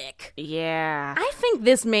nightstick. Yeah. I think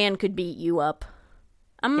this man could beat you up.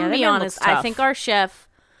 I'm Yeah, gonna that be man honest. looks I tough. think our chef,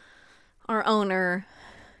 our owner,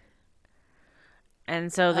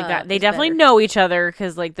 And so the guy, they he's definitely better. know each other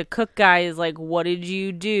because like the cook guy is like, "What did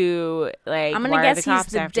you do?" Like, I'm why gonna are guess the he's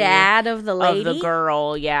cops the after you? dad of the lady. Of the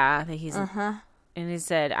girl. Yeah, that he's. Uh-huh. And he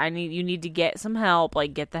said, you need to get some help.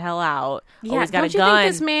 Like, get the hell out." Yeah, he's got don't a you gun.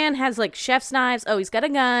 think this man has like chef's knives? Oh, he's got a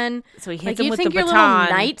gun. So he hits Like, him you with think the your baton.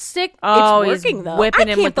 little nightstick? Oh, it's he's working though. whipping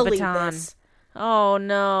I him can't with the believe baton. this. Oh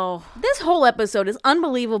no! This whole episode is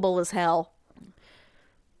unbelievable as hell.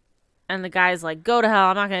 And the guy's like, "Go to hell!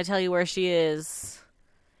 I'm not going to tell you where she is."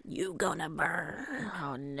 You gonna burn?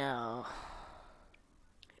 Oh no!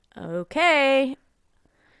 Okay.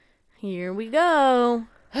 Here we go.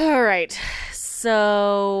 All right.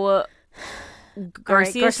 So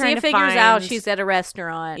Garcia's trying to figures find, out she's at a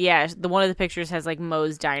restaurant. Yeah, the one of the pictures has like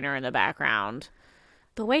Moe's Diner in the background.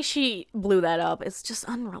 The way she blew that up, it's just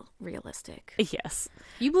unrealistic. Yes.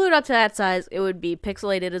 You blew it up to that size, it would be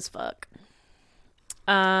pixelated as fuck.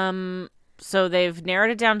 So they've narrowed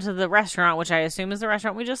it down to the restaurant, which I assume is the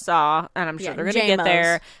restaurant we just saw, and I'm sure Yeah, they're going to get J-Mo's.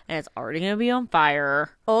 there, and it's already going to be on fire.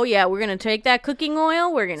 Oh yeah, we're gonna take that cooking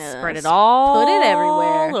oil. We're gonna Spread it all, put it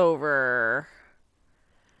everywhere. all over.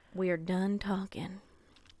 We're done talking.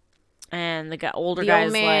 And the older The guy's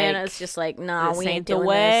old man like, is just like, nah, "This we ain't ain't the doing this.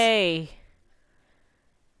 way."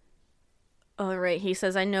 All right, he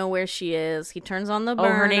says, I know where she is. He turns on the Oh,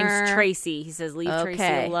 burner. her name's Tracy. He says, "Leave Tracy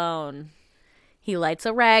Okay. alone." He lights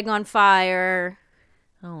a rag on fire.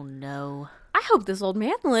 Oh no! I hope this old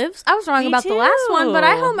man lives. I was wrong Me about the last one, but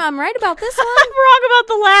I too. hope I'm right about this one. I'm wrong about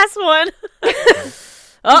the last one.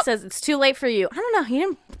 He says, it's too late for you. I don't know. He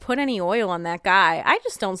didn't put any oil on that guy. I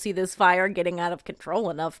just don't see this fire getting out of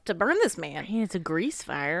control enough to burn this man. I mean, it's a grease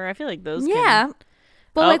fire. I feel like those. Yeah.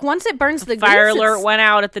 But, Oh, like, once it burns the Fire grease, alert it's- went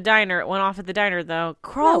out at the diner. It went off at the diner, though.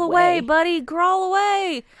 Crawl No away, way. buddy. Crawl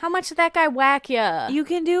away. How much did that guy whack ya? You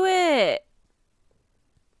can do it.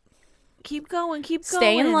 Keep going. Keep going.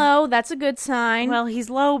 Staying low. That's a good sign. Well, he's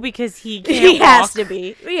low because he can't he has walk. to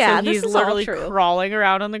be. Yeah, So this he's is all literally true. crawling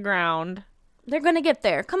around on the ground. They're going to get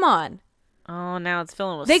there. Come on. Oh, now it's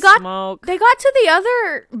filling with They got smoke. They got to the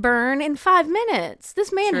other burn in 5 minutes.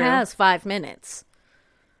 This man True. has 5 minutes.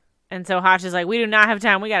 And so Hotch is like, "We do not have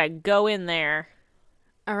time. We gotta go in there."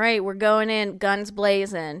 All right, we're going in, guns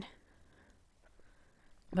blazing.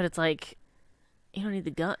 But it's like, you don't need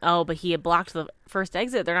the gun. Oh, but he had blocked the first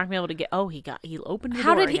exit. They're not gonna be able to get. Oh, he opened the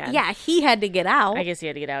How door did he? again. Yeah, he had to get out. I guess he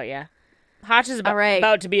had to get out. Yeah. Hotch is All right.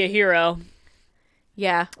 about to be a hero.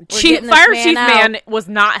 Yeah, we're Chief, getting this Fire Chief out. Man was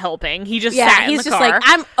not helping. He just Yeah, sat in he's the just car.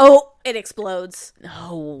 like, it explodes.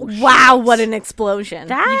 Oh, Wow, what an explosion! You'd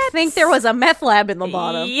That's- think there was a meth lab in the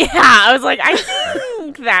bottom. Yeah, I was like, I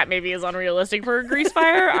think that maybe is unrealistic for a grease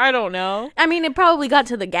fire. I don't know. I mean, it probably got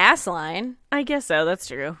to the gas line, I guess so. That's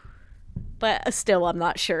true. but still, I'm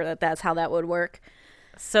not sure that that's how that would work.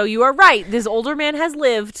 So you are right. This older man has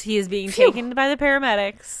lived. He is being taken by the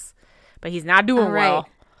paramedics, but he's not doing well.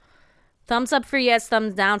 Thumbs up for yes,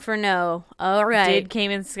 thumbs down for no. All right. Did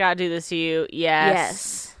Cayman Scott do this to you?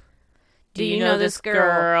 Yes. Do you know this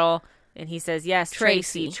girl? And he says, yes,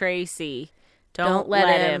 Tracy. Don't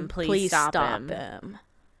let him. Please stop him.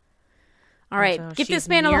 All right. So get this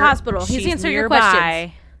man to the hospital. He's answering your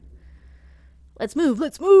questions. Let's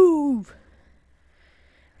move.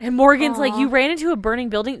 And Morgan's like, you ran into a burning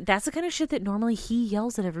building? That's the kind of shit that normally he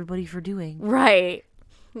yells at everybody for doing. Right.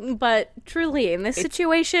 But truly, in this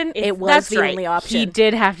situation, it was the only option. He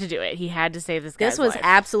did have to do it. He had to save this guy's This was life.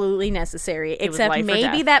 absolutely necessary. Except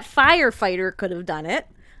maybe that firefighter could have done it.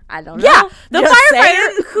 I don't know. Yeah, the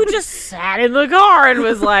firefighter who just sat in the car and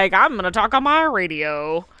was like, I'm going to talk on my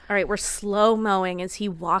radio. All right, we're slow-mowing as he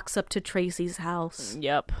walks up to Tracy's house.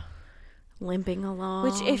 Yep. Limping along.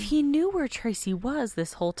 Which, if he knew where Tracy was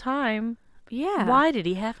this whole time, why did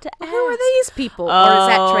he have to ask? Who are these people? Or is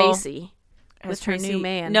that Tracy? With her new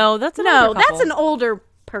man. No, that's an older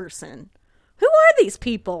person. Who are these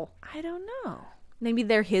people? I don't know. Maybe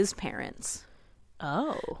they're his parents.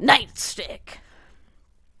 Oh. Nightstick.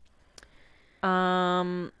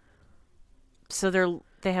 So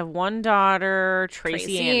they have one daughter,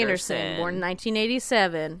 Tracy Anderson, born in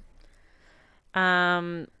 1987.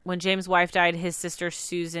 When James' wife died, his sister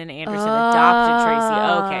Susan Anderson adopted Tracy.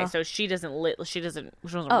 Okay, so she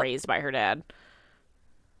wasn't raised by her dad.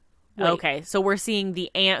 Wait. Okay, so we're seeing the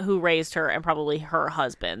aunt who raised her and probably her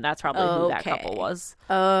husband. That's probably who that couple was.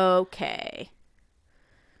 Okay.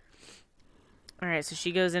 All right, so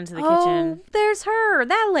she goes into the kitchen. There's her,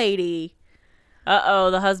 that lady.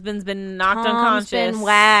 Uh-oh, the husband's been knocked unconscious.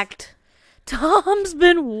 Tom's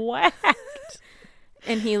been whacked.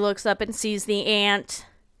 And And he looks up and sees the aunt.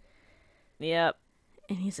 Yep.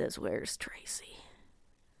 And he says, "Where's Tracy?"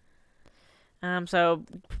 So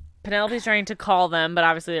Penelope's trying to call them, but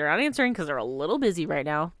obviously they're not answering because they're a little busy right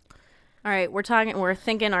now. All right, we're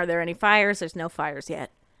thinking, are there any fires? There's no fires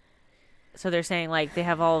yet. So they're saying, like, they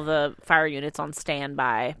have all the fire units on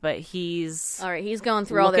standby, but he's... All right, he's going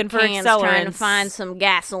through all their cans trying to find some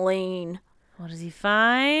gasoline. What does he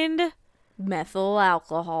find? Methyl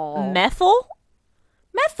alcohol. Methyl?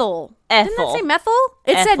 Methyl. Ethyl. Didn't that say methyl?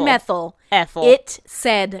 It said methyl. Ethyl. It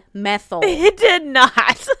said methyl. It did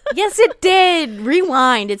not. Yes, it did.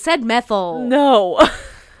 Rewind. It said methyl. No.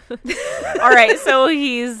 All right, so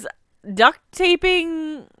he's duct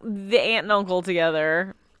taping the aunt and uncle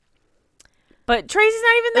together. But Tracy's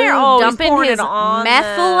not even there. Dumping he's pouring his it on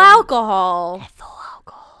methyl alcohol. Ethyl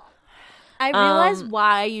alcohol. I realize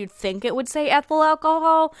why you'd think it would say ethyl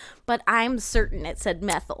alcohol, but I'm certain it said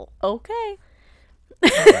methyl. Okay.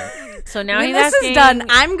 So now when this is done,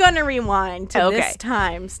 I'm going to rewind to this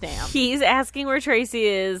timestamp. He's asking where Tracy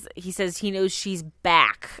is. He says he knows she's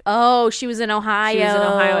back. Oh, she was in Ohio. She was in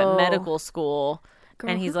Ohio at medical school. Girl,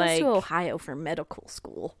 and he's who like, goes to Ohio for medical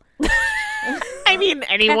school? I mean,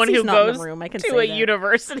 anyone who goes I can to a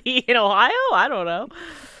university in Ohio? I don't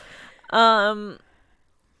know.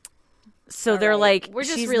 So they're like, we're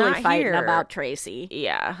just she's really not fighting here. about Tracy.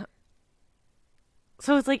 Yeah.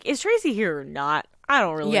 So it's like, is Tracy here or not? I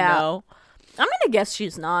don't really know. I'm gonna guess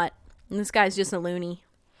she's not. And this guy's just a loony.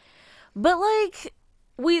 But like,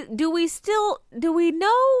 do we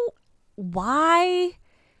know why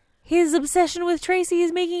his obsession with Tracy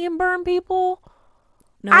is making him burn people?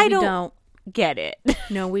 No, we don't get it.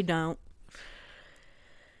 No, we don't.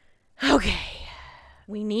 Okay.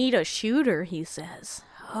 We need a shooter, he says.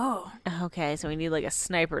 Oh. Okay, so we need like a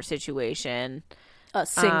sniper situation. A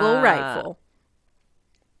single rifle.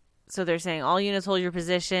 So they're saying all units hold your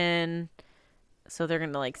position. So they're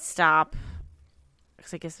going to like stop.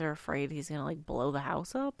 Because I guess they're afraid he's going to like blow the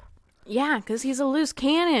house up. Yeah, because he's a loose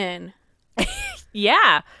cannon.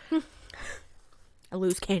 Yeah. A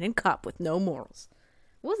loose cannon cop with no morals.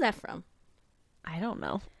 What was that from? I don't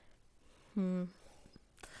know.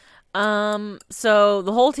 So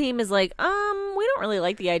the whole team is like, we don't really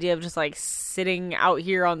like the idea of just like sitting out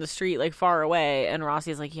here on the street, like far away. And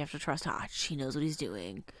Rossi's like, you have to trust Hotch. She knows what he's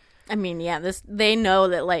doing. I mean, yeah, they know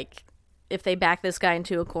that like if they back this guy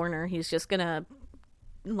into a corner, he's just gonna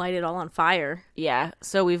light it all on fire. Yeah.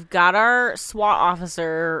 So we've got our SWAT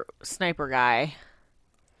officer sniper guy.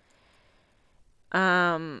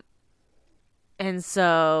 And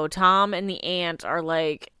so Tom and the aunt are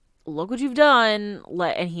like, look what you've done.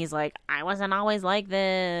 And he's like, I wasn't always like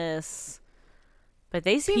this. But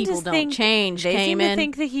they seem People to don't think change. They seem to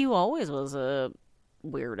think that he always was a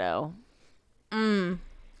weirdo.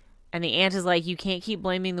 And the aunt is like, you can't keep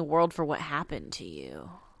blaming the world for what happened to you.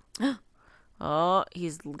 Oh,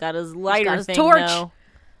 he's got his lighter thing torch. now.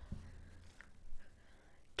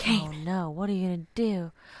 Kane. Oh no, what are you gonna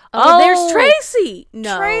do? Oh, there's Tracy.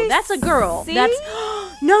 No, that's a girl. Tracy?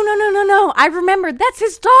 That's no. I remembered. That's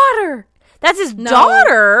his daughter. That's his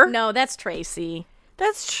daughter. No, that's Tracy.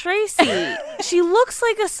 That's Tracy. She looks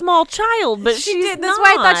like a small child, but She she's did. That's not.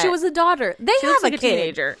 why I thought she was a daughter. They She have looks like a a kid.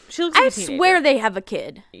 teenager. She looks like I a teenager. swear they have a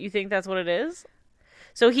kid. You think that's what it is?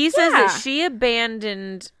 So he says Yeah. that she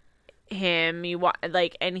abandoned him.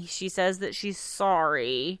 She says that she's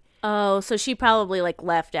sorry. Oh, so she probably like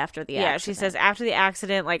left after the accident. Yeah, she says after the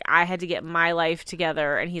accident, like, I had to get my life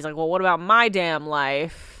together, and he's like, well, what about my damn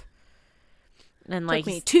life? And like,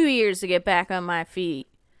 took me 2 years to get back on my feet.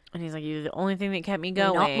 and he's like, you're the only thing that kept me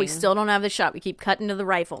going. We still don't have the shot. We keep cutting to the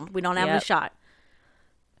rifle. We don't have the Yep. shot.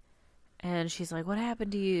 And she's like, what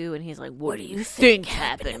happened to you? And he's like, what do you think think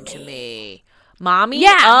happened to me? Mommy? Yeah,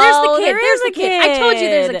 there's Oh, the kid. there There's is the a kid. I told you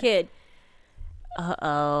there's a kid.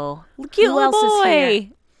 Uh-oh. Cute Who little else is boy. here?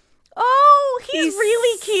 Oh, he's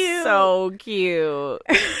really cute. So cute.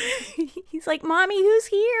 He's like, Mommy, who's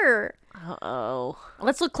here? Uh-oh.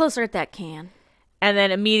 Let's look closer at that can. And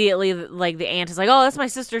then immediately, like, the aunt is like, oh, that's my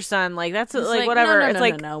sister's son. Like, that's, It's like, like, whatever. no, It's no,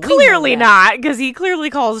 like, no. We clearly know that. not, because he clearly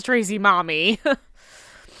calls Tracy mommy.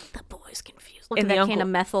 The boy's confused. Look And at the that can uncle- of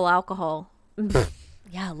methyl alcohol.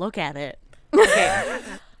 Yeah, look at it. Okay.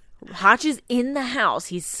 Hotch is in the house.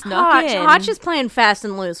 He's snuck Hotch, in. Hotch is playing fast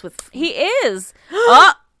and loose with. He is.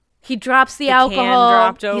 Oh! He drops the Can alcohol.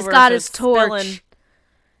 dropped He's over, got so his it's torch. spilling.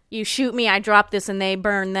 You shoot me, I drop this, and they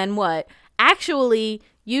burn. Then what? Actually,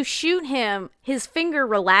 you shoot him. His finger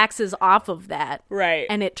relaxes off of that, Right.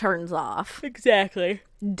 and it turns off. Exactly.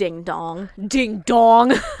 Ding dong. Ding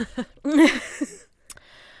dong.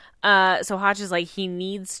 So Hotch is like, he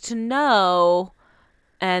needs to know.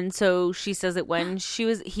 And so she says that when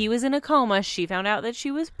he was in a coma, she found out that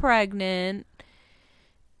she was pregnant.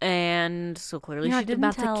 And so clearly You're she didn't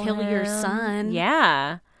about tell to kill your him. son.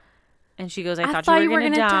 Yeah. And she goes, I thought you were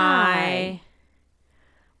going to die.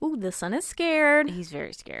 Ooh, the son is scared. He's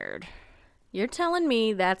very scared. You're telling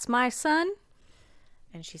me that's my son?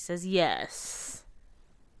 And she says, yes.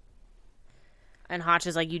 And Hotch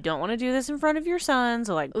is like, you don't want to do this in front of your son,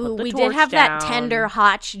 so like, put Ooh, the we torch did have down. that tender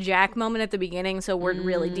Hotch Jack moment at the beginning, so we're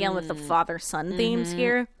really dealing with the father-son themes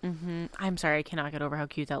here. I'm sorry, I cannot get over how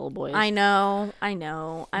cute that little boy is. I know.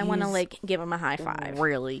 I want to He's like give him a high five.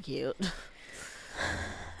 Really cute.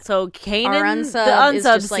 So Our Kanan, unsub, the is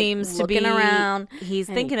unsub just, like, seems to be looking around. He's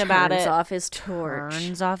and thinking he about turns it. off his torch.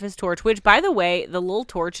 Turns off his torch. Which, by the way, the little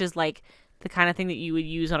torch is like the kind of thing that you would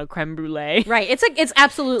use on a creme brulee. Right. It's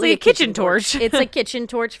absolutely It's like a kitchen torch. It's a kitchen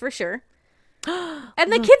torch for sure.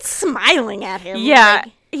 And the kid's smiling at him. Yeah,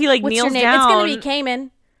 Like, he like what's kneels your name? down. It's gonna be Cayman.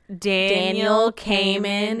 Daniel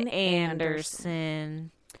Kamen Kamen Anderson.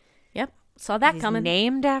 Yep. Saw that He's coming.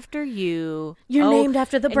 named after you. You're named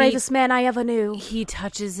after the and bravest man I ever knew. He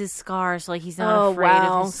touches his scars, like he's not afraid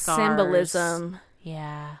of his scars. Symbolism.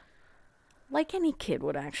 Yeah. Like any kid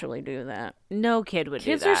would actually do that. No kid would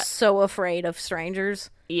Kids do are that. so afraid of strangers.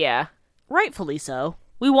 Yeah. Rightfully so.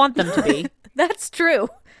 We want them to be. That's true.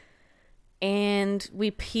 And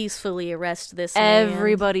we peacefully arrest this man.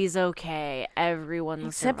 Everybody's okay. Everyone's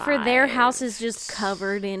Except for their house is just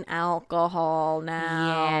covered in alcohol now.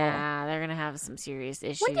 Yeah, they're gonna have some serious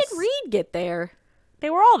issues. When did Reed get there? They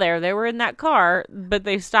were all there. They were in that car, but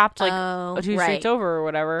they stopped like two right. streets over or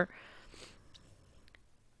whatever.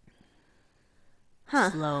 Huh.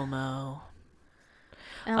 Slow mo.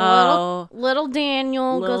 And Oh. little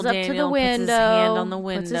Daniel Little goes up to the Daniel puts window. his hand on the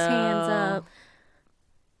Puts his hands window. up.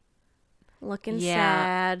 Looking Yeah.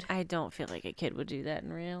 sad. I don't feel like a kid would do that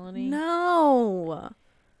in reality. No.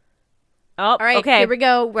 Oh, All right, okay. here we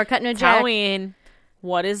go. We're cutting a It's Jack. Halloween.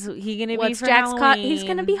 What is he gonna be What's for Jack's Halloween? He's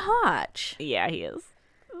gonna be Hotch. Yeah, he is.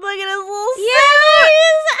 Look at his little Yeah,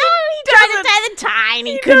 he tried to tie the tie and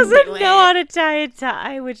he He couldn't doesn't do know it. how to tie a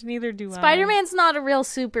tie, which neither do I. Spider-Man's not a real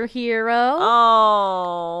superhero.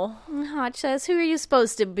 Oh. Hotch says, "Who are you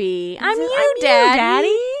supposed to be?" I'm says, you, "I'm you, Daddy.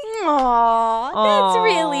 Daddy." Aw, that's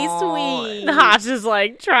really sweet. Hotch is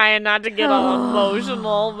like trying not to get all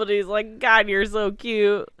emotional, but he's like, God, you're so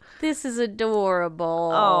cute. This is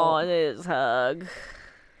adorable. Oh, this hug.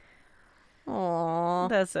 Aw.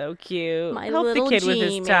 That's so cute. My Help little the kid with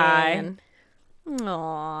his tie. G-man.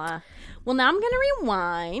 Aw. Well, now I'm going to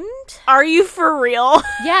rewind. Are you for real?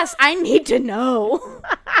 Yes, I need to know.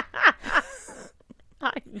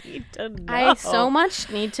 I need to know. I so much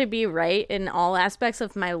need to be right in all aspects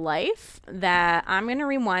of my life that I'm going to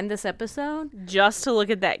rewind this episode Just to look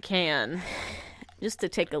at that can. just to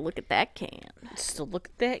take a look at that can. Just to look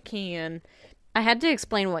at that can. I had to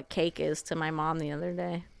explain what cake is to my mom the other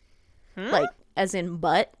day. Like, as in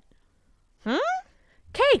butt. Hmm?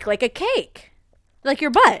 Cake, like a cake. Like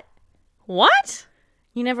your butt. What?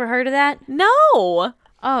 You never heard of that? No.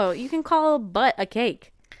 Oh, you can call a butt a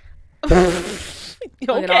cake. Look at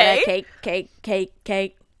all that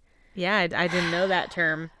cake. Yeah, I didn't know that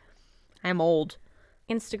term. I'm old.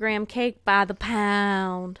 Instagram cake by the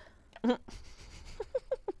pound.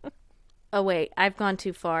 Oh, wait. I've gone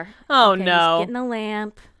too far. Oh, okay, no. Getting a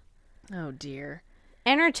lamp. Oh, dear.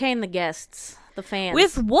 Entertain the guests, the fans.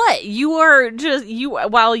 With what? You are just,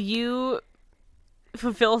 while you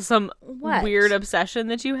fulfill some weird obsession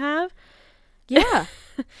that you have? Yeah.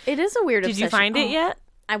 It is a weird Did obsession. you find it yet?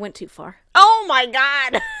 I went too far. Oh, my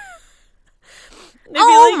God.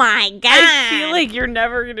 My God. I feel like you're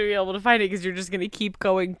never going to be able to find it because you're just going to keep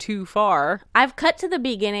going too far. I've cut to the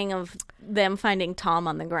beginning of them finding Tom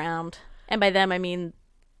on the ground. And by them, I mean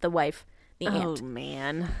the wife, the aunt. Oh,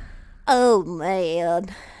 man. Oh,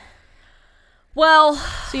 man. Well.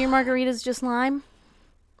 So your margarita's just lime?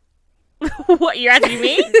 What, you're asking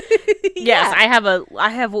me? Yeah. Yes, I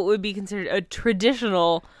have what would be considered a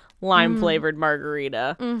traditional lime-flavored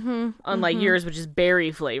margarita. Unlike yours, which is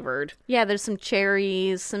berry-flavored. Yeah, there's some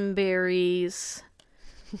cherries, some berries,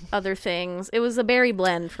 other things. It was a berry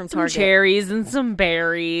blend from Target. Some cherries and some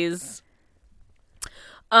berries.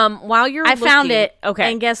 While you're I found it.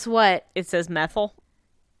 Okay. And guess what? It says methyl.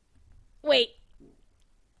 Wait.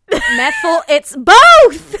 Methyl, it's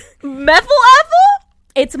both! Methyl ethyl?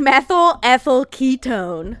 It's methyl ethyl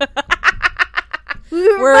ketone.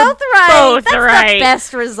 We're both right. Both That's right. the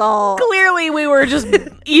best result. Clearly, we were just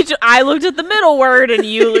I looked at the middle word and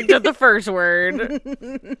you looked at the first word.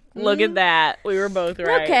 Look at that. We were both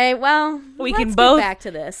right. Okay, well, We let's can both get back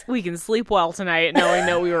to this. We can sleep well tonight knowing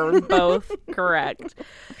that we were both correct.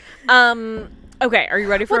 Okay, are you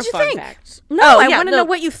ready for What'd a you fun think? fact? No, I want to know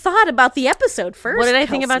what you thought about the episode first. What did I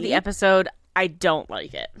think about Kelsey. the episode? I don't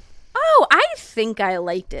like it. Oh, I think I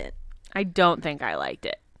liked it. I don't think I liked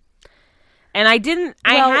it. And I didn't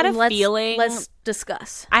I had a feeling Let's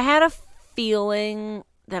discuss. I had a feeling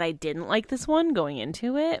that I didn't like this one going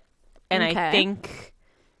into it. And Okay. I think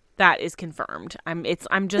that is confirmed. I'm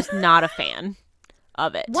just not a fan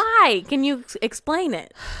of it. Why? Can you explain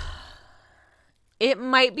it? It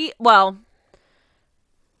might be, well,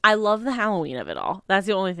 I love the Halloween of it all. That's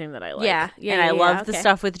the only thing that I like. Yeah, and I love the okay.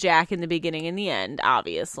 stuff with Jack in the beginning and the end,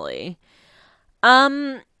 obviously.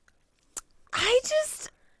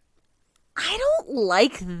 I don't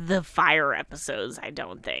like the fire episodes, I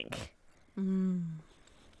don't think. And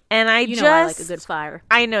I You know I like a good fire.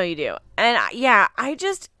 I know you do. And I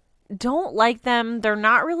just don't like them. They're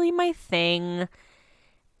not really my thing.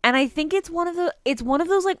 And I think it's one of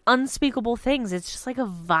those like unspeakable things. It's just like a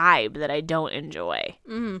vibe that I don't enjoy.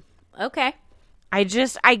 Okay. It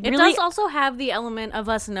It does also have the element of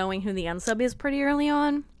us knowing who the unsub is pretty early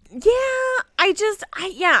on.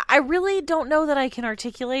 Yeah, I really don't know that I can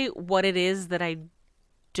articulate what it is that I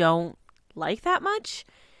don't like that much.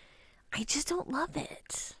 I just don't love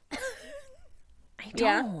it. I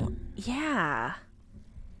don't. Yeah.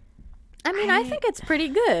 I mean, I think it's pretty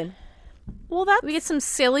good. Well, that's... We get some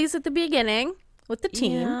sillies at the beginning with the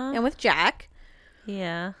team and with Jack.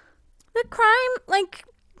 Yeah. The crime, like,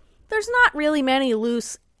 there's not really many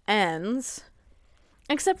loose ends.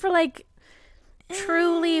 Except for, like,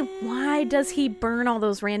 truly, why does he burn all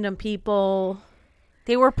those random people?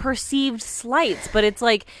 They were perceived slights, but it's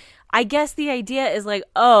like, I guess the idea is like,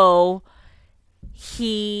 oh,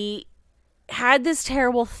 he had this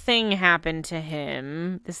terrible thing happen to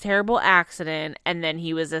him, this terrible accident, and then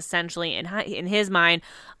he was essentially, in his mind,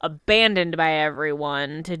 abandoned by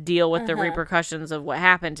everyone to deal with the repercussions of what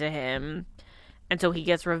happened to him. And so he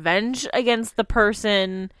gets revenge against the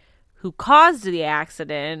person who caused the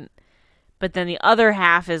accident. But then the other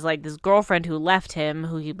half is like this girlfriend who left him,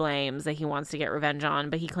 who he blames that he wants to get revenge on,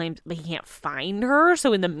 but he claims but he can't find her.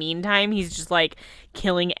 So in the meantime, he's just like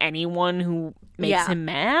killing anyone who makes him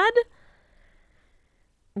mad.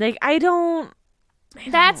 Like, I don't.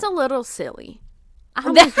 That's a little silly.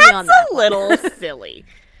 That's a little silly.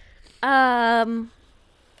 I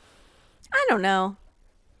don't know.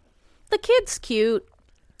 The kid's cute.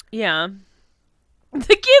 Yeah.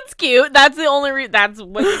 The kid's cute. That's the only that's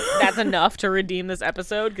enough to redeem this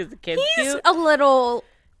episode because the kid's He's cute. a little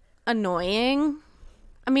annoying.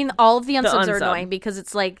 I mean, all of the unsubs are unsub. annoying because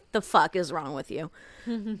it's like, the fuck is wrong with you?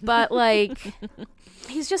 But, like,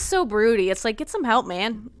 he's just so broody. It's like, get some help,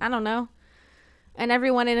 man. I don't know. And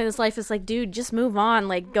everyone in his life is like, dude, just move on.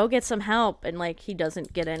 Like, go get some help. And, like, he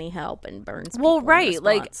doesn't get any help and burns people in Right.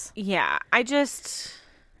 Like, response. yeah. I'm just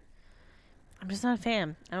not a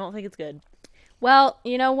fan. I don't think it's good. Well,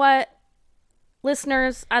 you know what?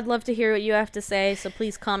 Listeners, I'd love to hear what you have to say. So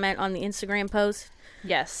please comment on the Instagram post.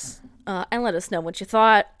 Yes. And let us know what you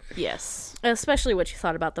thought, Yes. especially what you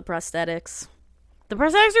thought about the prosthetics. The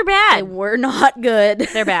prosthetics are They bad. were not good.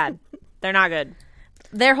 They're bad. They're not good.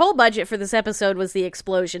 Their whole budget for this episode was the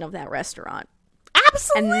explosion of that restaurant.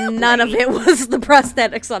 Absolutely. And none of it was the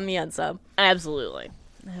prosthetics on the unsub. Absolutely.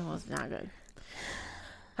 It was not good.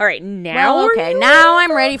 All right, now Well, okay, now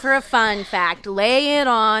I'm ready for a fun fact. Lay it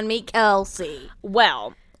on me, Kelsey.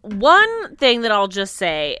 Well, one thing that I'll just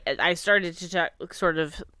say, I started to sort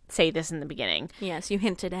of say this in the beginning. Yes, you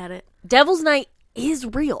hinted at it. Devil's Night is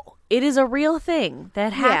real. It is a real thing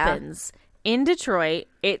that happens in Detroit.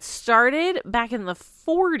 It started back in the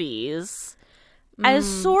 40s as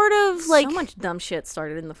sort of like... So much dumb shit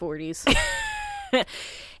started in the 40s.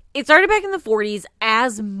 It started back in the 40s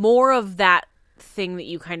as more of that thing that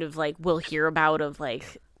you kind of like will hear about of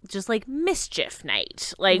like just like mischief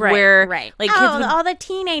night, like where like kids would, all the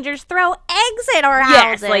teenagers throw eggs at our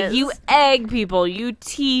yes, houses. like you egg people, you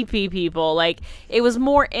TP people, like it was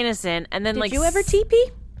more innocent. And then Did you ever TP?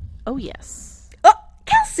 Oh yes, Oh,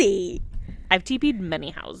 Kelsey. I've TP'd many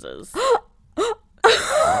houses.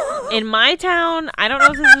 In my town, I don't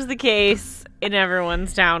know if this was the case in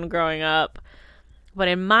everyone's town growing up, but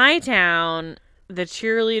in my town, the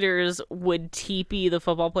cheerleaders would TP the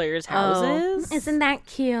football players' houses. Oh, isn't that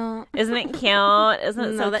cute? Isn't it cute? Isn't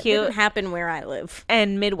it No, so that cute? didn't happen where I live.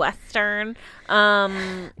 And Midwestern.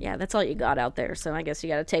 Yeah, that's all you got out there. So I guess you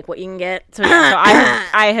got to take what you can get. So yeah, so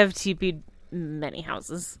I have TP'd many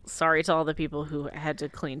houses. Sorry to all the people who had to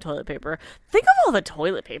clean toilet paper. Think of all the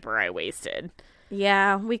toilet paper I wasted.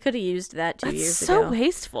 Yeah, we could have used that 2 years So ago.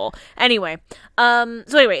 wasteful. Anyway,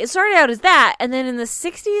 it started out as that, and then in the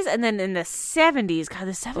 60s, and then in the 70s. God,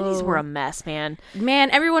 the 70s were a mess, man.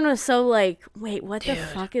 Man, everyone was so like, wait, what the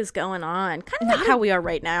fuck is going on? Kind of like how we are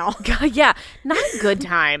right now. God, yeah, not a good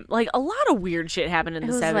time. Like a lot of weird shit happened in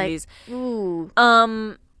the was 70s. like,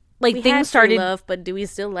 ooh. Like We things had started. free love, but do we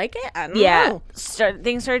still like it? I don't know.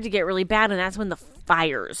 Things started to get really bad, and that's when the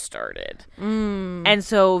fires started. And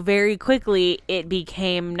so very quickly it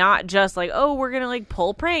became not just like, oh, we're gonna like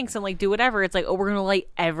pull pranks and like do whatever. It's like, oh, we're gonna light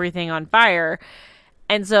everything on fire.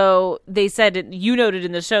 And so they said, you noted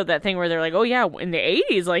in the show that thing where they're like, oh yeah, in the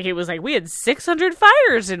 80s, like it was like we had 600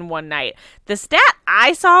 fires in one night. The stat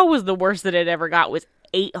I saw was the worst that it ever got was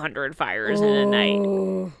 800 fires in a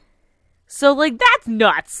night. So like that's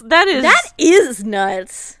nuts. That is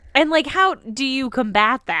nuts. and like, how do you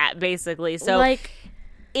combat that, basically? So, Like,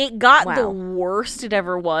 it got wow. the worst it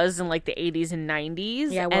ever was in, like, the 80s and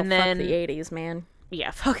 90s. yeah, well, and then, fuck the 80s, man.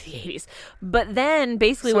 Yeah, fuck the 80s. But then,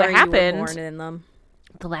 basically, Sorry what you were happened... born in them.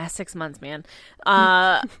 The last 6 months, man.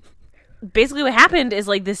 Basically, what happened is,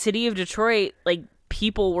 like, the city of Detroit, like,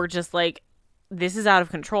 people were just like, this is out of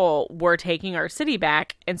control. We're taking our city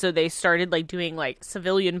back. And so they started, like, doing, like,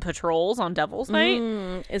 civilian patrols on Devil's Night.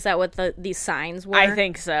 Is that what these signs were? I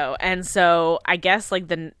think so. And so I guess, like,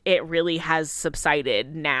 it really has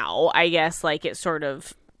subsided now. I guess, like, it sort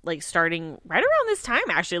of, like, starting right around this time,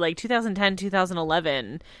 actually, like, 2010,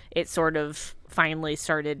 2011, it sort of finally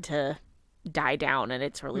started to die down, and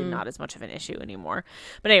it's really not as much of an issue anymore.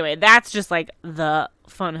 But anyway, that's just like the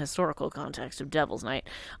fun historical context of Devil's Night.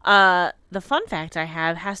 The fun fact I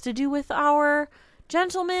have has to do with our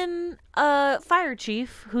gentleman fire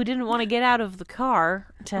chief who didn't want to get out of the car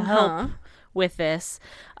to help with this.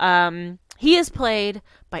 He is played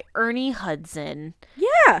by Ernie Hudson,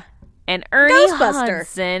 Yeah. and Ernie Ghostbuster.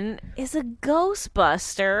 Hudson is a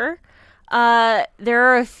Ghostbuster. There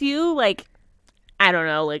are a few, like, I don't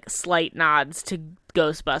know, like, slight nods to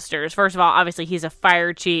Ghostbusters. First of all, obviously, he's a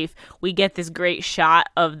fire chief. We get this great shot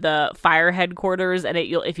of the fire headquarters, and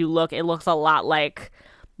if you look, it looks a lot like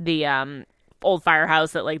the old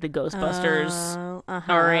firehouse that, like, the Ghostbusters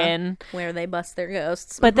are in. Where they bust their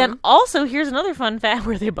ghosts. But then also, here's another fun fact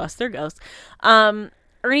where they bust their ghosts.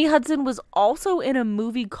 Ernie Hudson was also in a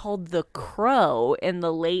movie called The Crow in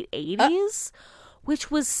the late 80s,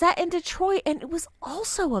 which was set in Detroit, and it was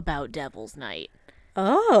also about Devil's Night.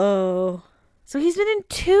 Oh. So he's been in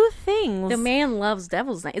two things. The man loves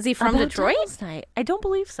Devil's Night. Is he from about Detroit? Devil's Night. I don't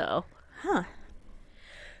believe so. Huh.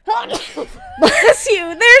 Bless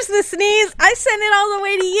you. There's the sneeze. I sent it all the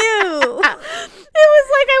way to you. It was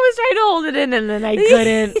like I was trying to hold it in, and then I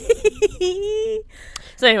couldn't.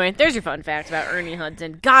 So anyway, there's your fun fact about Ernie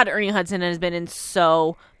Hudson. God, Ernie Hudson has been in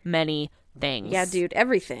so many things. Yeah, dude.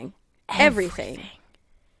 Everything. Everything.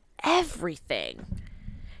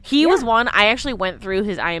 He was one, I actually went through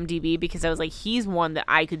his IMDb because I was like, he's one that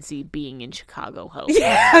I could see being in Chicago Hope.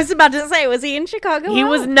 Yeah, I was about to say, was he in Chicago? He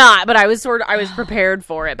was not, but I was prepared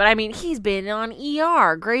for it. But I mean, he's been on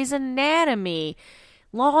ER, Grey's Anatomy,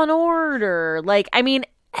 Law and Order, like, I mean,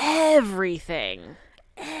 everything.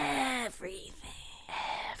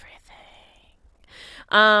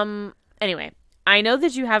 Anyway, I know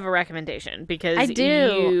that you have a recommendation because I do.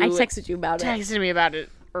 You I texted you about it. texted me about it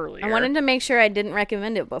earlier. I wanted to make sure I didn't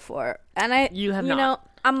recommend it before. And You have not.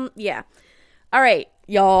 Yeah. All right,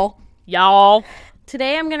 y'all.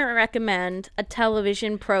 Today I'm going to recommend a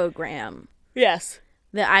television program. Yes.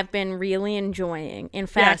 That I've been really enjoying. In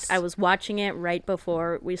fact, Yes. I was watching it right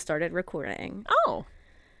before we started recording. Oh.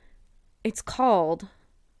 It's called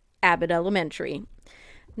Abbott Elementary.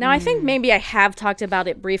 Now, I think maybe I have talked about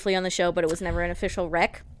it briefly on the show, but it was never an official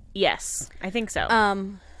rec. Yes, I think so.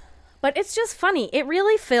 But it's just funny. It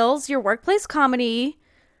really fills your workplace comedy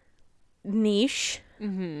niche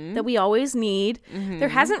that we always need. There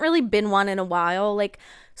hasn't really been one in a while. Like,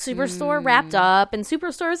 Superstore wrapped up, and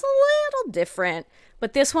Superstore is a little different.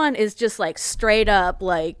 But this one is just, like, straight up,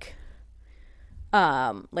 like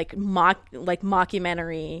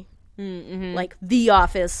mockumentary. Like The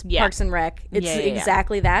Office, Parks and Rec. It's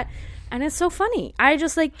exactly that. And it's so funny. I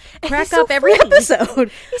just like crack up every episode.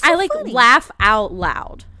 I like laugh out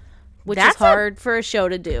loud, which is hard for a show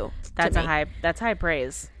to do. That's high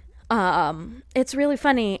praise. It's really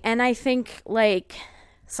funny. And I think like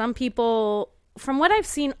some people, from what I've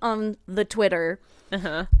seen on the Twitter,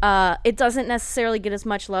 it doesn't necessarily get as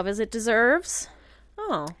much love as it deserves.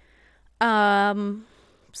 Oh.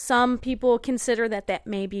 Some people consider that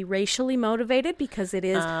may be racially motivated because it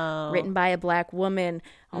is written by a black woman,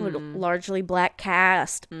 largely black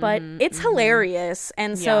cast, but it's hilarious.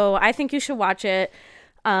 And so I think you should watch it.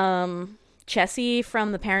 Chessie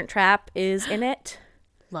from The Parent Trap is in it.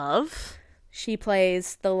 Love. She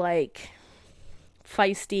plays the like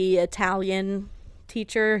feisty Italian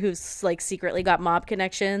teacher who's like secretly got mob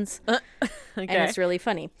connections. And it's really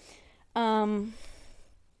funny.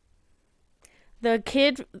 The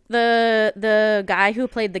kid, the guy who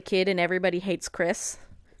played the kid in Everybody Hates Chris,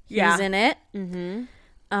 he's in it. Mm-hmm.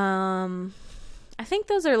 I think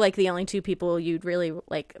those are like the only two people you'd really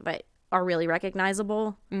like that are really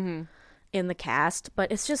recognizable in the cast.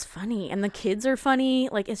 But it's just funny, and the kids are funny.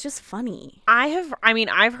 Like it's just funny.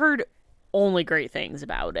 I've heard only great things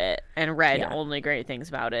about it and read only great things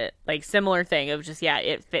about it. Like similar thing of just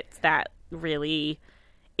it fits that really.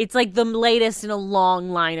 It's like the latest in a long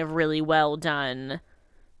line of really well done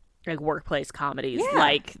like workplace comedies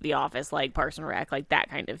like The Office, like Parks and Rec, like that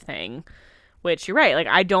kind of thing. Which you're right. Like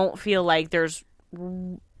I don't feel like there's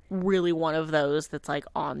really one of those that's like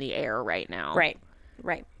on the air right now. Right.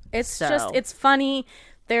 It's just it's funny.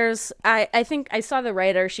 There's I think I saw the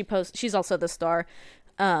writer, she's also the star.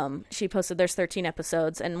 She posted there's 13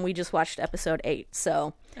 episodes and we just watched episode 8.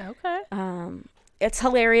 So okay. It's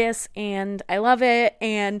hilarious and I love it.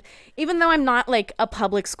 And even though I'm not like a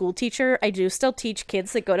public school teacher, I do still teach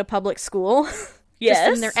kids that go to public school. Just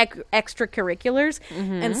in their extracurriculars.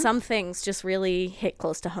 And some things just really hit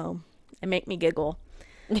close to home and make me giggle.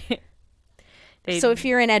 So if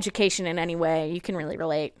you're in education in any way, you can really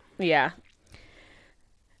relate. Yeah.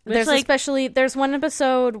 There's there's one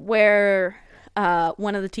episode where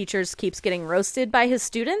one of the teachers keeps getting roasted by his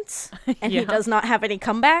students and he does not have any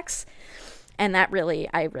comebacks. And I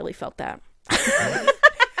really felt that.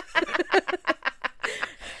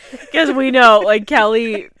 Because we know, like,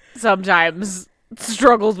 Kelly sometimes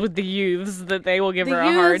struggles with the youths that they will give her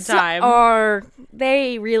a hard time.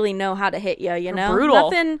 They really know how to hit you, you know?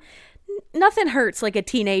 Brutal. Nothing hurts like a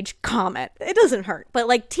teenage comment. It doesn't hurt. But,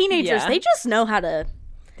 like, teenagers, they just know how to...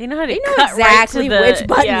 They know cut exactly right which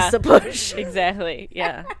buttons to push. Exactly,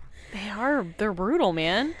 yeah. They're brutal,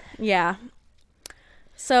 man. Yeah.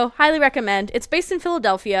 So, highly recommend. It's based in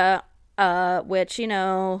Philadelphia, which, you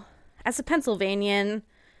know, as a Pennsylvanian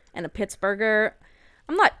and a Pittsburgher,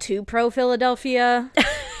 I'm not too pro-Philadelphia.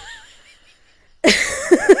 There's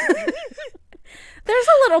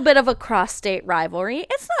a little bit of a cross-state rivalry.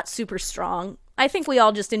 It's not super strong. I think we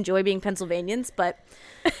all just enjoy being Pennsylvanians, but,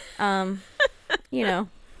 you know,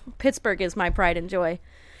 Pittsburgh is my pride and joy.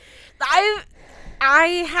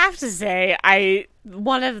 I have to say,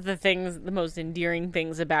 one of the most endearing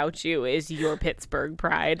things about you is your Pittsburgh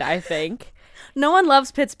pride, I think. No one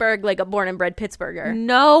loves Pittsburgh like a born and bred Pittsburgher.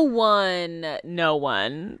 No one.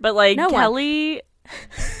 But, like, Kelly...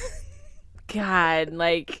 God,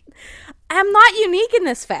 like... I'm not unique in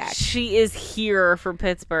this fact. She is here for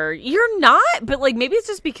Pittsburgh. You're not, but, like, maybe it's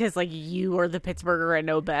just because, like, you are the Pittsburgher I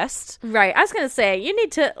know best. Right. I was going to say, you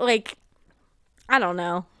need to, like... I don't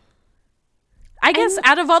know. I guess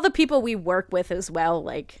out of all the people we work with as well,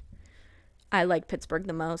 like, I like Pittsburgh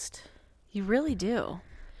the most. You really do.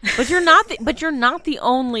 But you're not the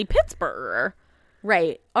only Pittsburgher.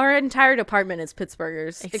 Right. Our entire department is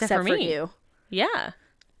Pittsburghers except for me. You. Yeah.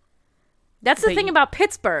 That's the thing about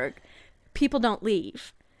Pittsburgh. People don't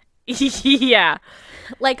leave. Yeah.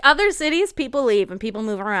 Like, other cities, people leave and people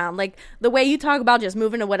move around. Like, the way you talk about just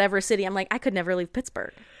moving to whatever city, I'm like, I could never leave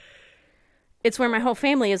Pittsburgh. It's where my whole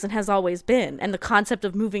family is and has always been. And the concept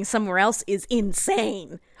of moving somewhere else is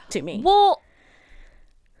insane to me. Well,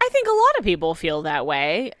 I think a lot of people feel that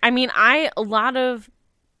way. I mean,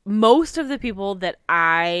 most of the people that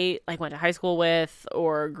I like went to high school with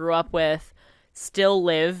or grew up with still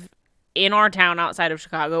live in our town outside of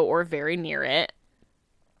Chicago or very near it.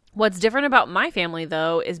 What's different about my family,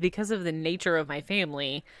 though, is because of the nature of my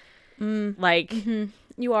family. Like,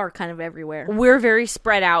 you are kind of everywhere. We're very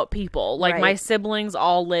spread out people. Like, Right. my siblings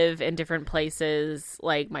all live in different places.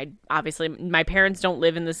 Like, obviously, my parents don't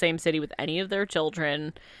live in the same city with any of their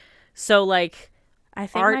children. So, like, I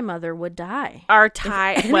think my mother would die. our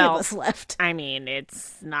tie, Any of us left. I mean,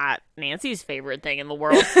 it's not Nancy's favorite thing in the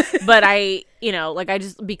world. But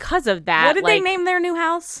because of that. What did they name their new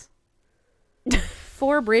house?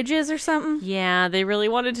 4 Bridges or something? Yeah, they really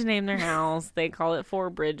wanted to name their house. They call it 4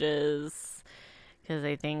 Bridges because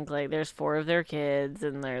they think like there's 4 of their kids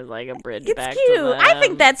and there's like a bridge It's back cute. to them. I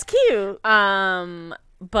think that's cute.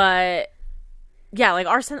 But yeah, like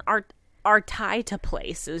our tie to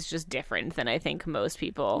place is just different than I think most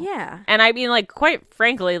people. Yeah. And I mean, like, quite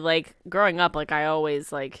frankly, like growing up, like I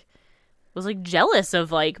always like was like jealous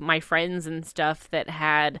of like my friends and stuff that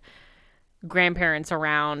had grandparents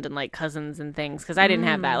around and like cousins and things because I didn't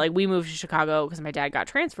have that. Like, we moved to Chicago because my dad got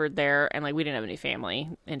transferred there and like we didn't have any family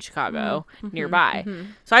in Chicago nearby.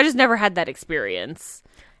 So I just never had that experience.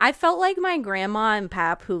 I felt like my grandma and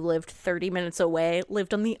pap, who lived 30 minutes away,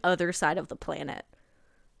 lived on the other side of the planet.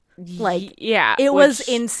 Like, yeah, it was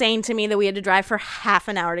insane to me that we had to drive for half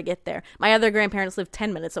an hour to get there. My other grandparents lived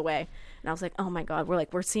 10 minutes away. And I was like, oh my God,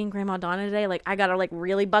 we're seeing Grandma Donna today. Like, I gotta like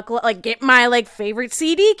really buckle up, like get my like favorite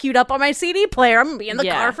CD queued up on my CD player. I'm gonna be in the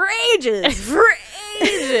car for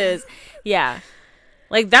ages. Yeah.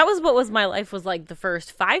 Like, that was what was my life was like the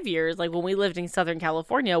first 5 years. Like, when we lived in Southern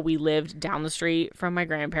California, we lived down the street from my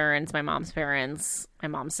grandparents, my mom's parents. My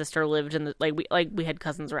mom's sister lived in we had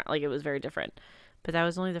cousins around. Like, it was very different. But that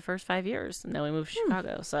was only the first 5 years, and then we moved to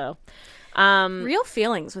Chicago. So, Real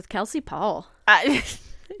feelings with Kelsey Paul.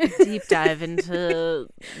 Deep dive into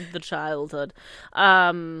the childhood.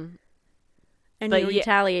 And but you yeah.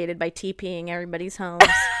 retaliated by TPing everybody's homes.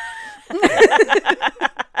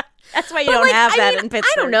 That's why you don't have that in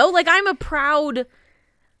Pittsburgh. I don't know. Like, I'm a proud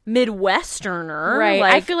Midwesterner. Right.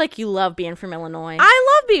 Like, I feel like you love being from Illinois.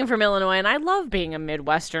 I love being from Illinois, and I love being a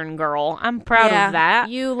Midwestern girl. I'm proud of that.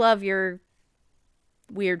 You love your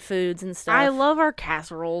weird foods and stuff. I love our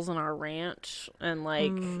casseroles and our ranch, and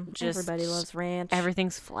like just everybody loves ranch.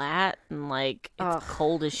 Everything's flat and like it's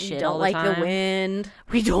cold as shit. You don't all the like time. the wind.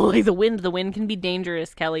 We don't like the wind. The wind can be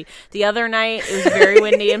dangerous, Kelly. The other night it was very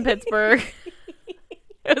windy in Pittsburgh.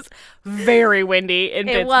 It was very windy in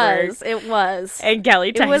Pittsburgh. It was. And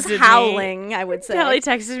Kelly texted me. It was howling, I would say. Kelly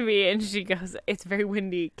texted me and she goes, "It's very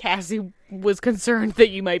windy. Cassie was concerned that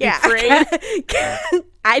you might be afraid."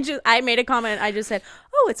 I made a comment. I just said,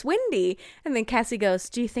 "Oh, it's windy." And then Cassie goes,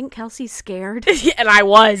 "Do you think Kelsey's scared?" And I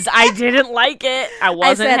was. I didn't like it. I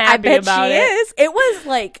wasn't happy I bet about she it. is. It was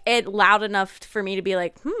like loud enough for me to be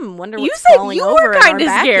like, wonder what's You said falling you over were in kind our of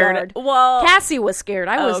backyard. scared. Well, Cassie was scared.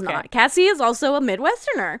 I was okay. not. Cassie is also a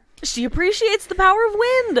Midwesterner. she appreciates the power of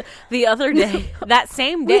wind. The other day, that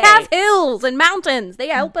same day, We have hills and mountains. They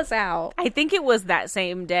help us out. I think it was that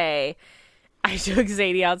same day, I took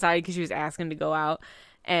Zadie outside because she was asking to go out,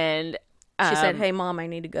 and She said, "Hey, Mom, I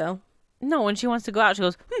need to go." no, when she wants to go out, she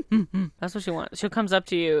goes, That's what she wants. She comes up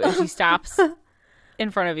to you and she stops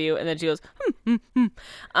in front of you, and then she goes,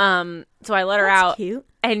 So I let her That's out, cute.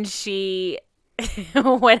 and she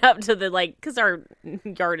went up to the, like, because our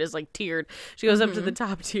yard is like tiered. She goes up to the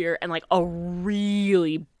top tier, and like a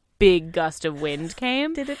really big gust of wind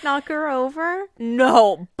came. Did it knock her over?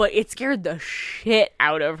 No, but it scared the shit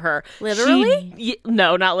out of her. Literally?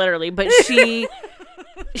 No, not literally, but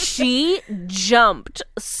she jumped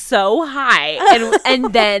so high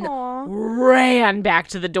and then ran back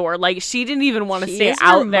to the door. Like, she didn't even want to She stay is her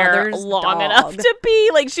out there mother's long dog. enough to pee.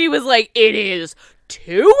 Like, she was like, "It is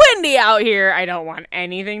too windy out here. I don't want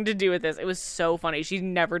anything to do with this." It was so funny. She's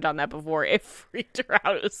never done that before. It freaked her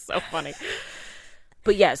out. It was so funny.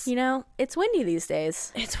 But yes, You know, it's windy these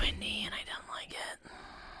days. it's windy and I don't like it.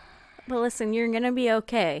 But listen, you're going to be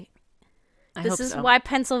okay. This is so. why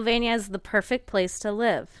Pennsylvania is the perfect place to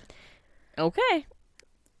live. Okay.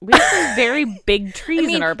 We have some very big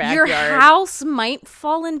trees in our backyard. Your house might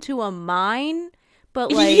fall into a mine,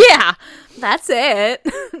 but like, yeah. that's it.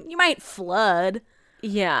 You might flood.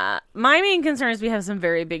 Yeah. My main concern is we have some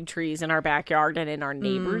very big trees in our backyard and in our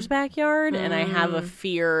neighbor's backyard. And I have a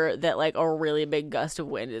fear that like a really big gust of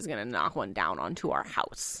wind is going to knock one down onto our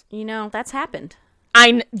house. You know, that's happened.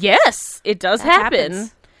 Yes, it does That happen.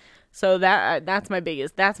 happens. So that's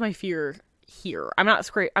my fear here. I'm not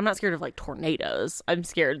scared of like tornadoes. I'm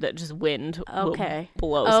scared that just wind will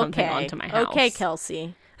blow something onto my house. Okay,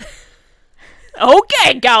 Kelsey.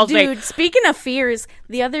 Okay, Kelsey. Dude, speaking of fears,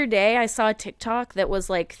 the other day I saw a TikTok that was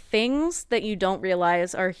like things that you don't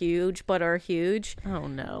realize are huge but are huge. Oh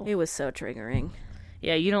no. It was so triggering.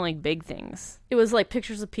 Yeah, you don't like big things. It was like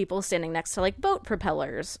pictures of people standing next to like boat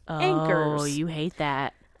propellers, anchors. Oh, you hate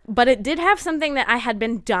that. But it did have something that I had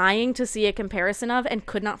been dying to see a comparison of and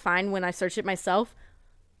could not find when I searched it myself.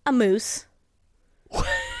 A moose.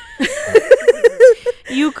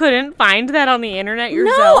 You couldn't find that on the internet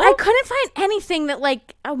yourself? No, I couldn't find anything that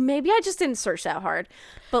like, oh, maybe I just didn't search that hard.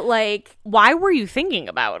 But like, why were you thinking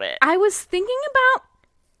about it? I was thinking about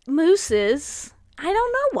mooses. I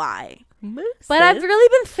don't know why. Mooses? But I've really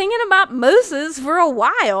been thinking about mooses for a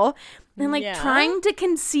while. And like Yeah. trying to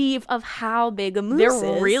conceive of how big a moose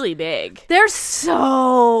They're is. really big. They're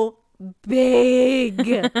so big.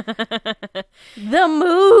 The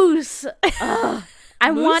moose. Ugh. I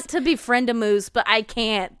want to befriend a moose, but I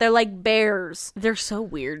can't. They're like bears. They're so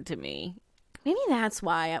weird to me. Maybe that's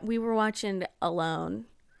why we were watching Alone.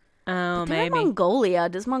 Oh, They're in maybe. Mongolia.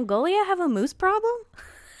 Does Mongolia have a moose problem?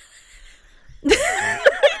 I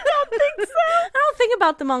don't think so. I don't think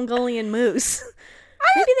about the Mongolian moose.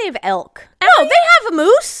 Maybe they have elk. No, they have a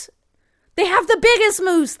moose. They have the biggest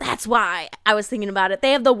moose. That's why I was thinking about it.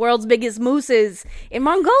 They have the world's biggest mooses in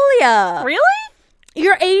Mongolia. Really?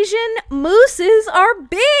 Your Asian mooses are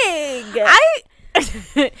big. I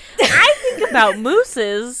think about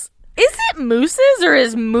mooses. Is it mooses or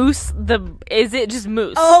is it just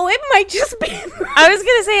moose? Oh, it might just be. I was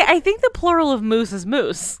going to say, I think the plural of moose is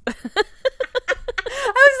moose.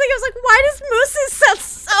 I was like, why does mooses sound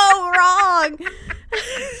so wrong?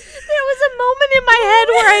 There was a moment in my head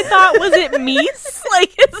where I thought, was it meese?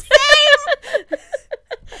 Like, same.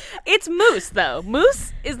 It's moose, though.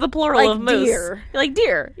 Moose is the plural Like of moose. deer. Like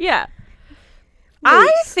deer, yeah. Moose.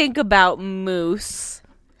 I think about moose.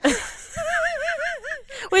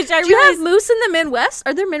 Which I Do you realize, have moose in the Midwest?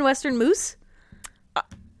 Are there Midwestern moose?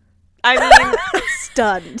 I mean,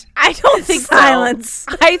 Stunned. I don't think Silence.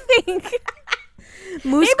 so. I think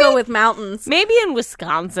Moose go with mountains. maybe in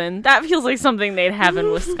Wisconsin. That feels like something they'd have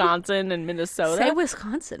in Wisconsin and Minnesota. Say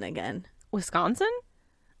Wisconsin again. Wisconsin?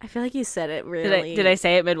 I feel like you said it really. Did I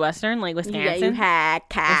say it Midwestern? Like Wisconsin? Yeah, you had.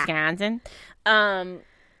 Wisconsin.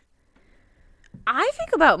 I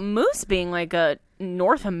think about moose being like a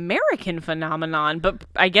North American phenomenon, but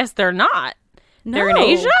I guess they're not. They're in No.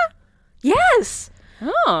 Asia? Yes.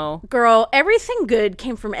 Oh, Girl, everything good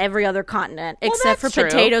came from every other continent except for that's true.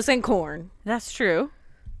 potatoes and corn. that's true.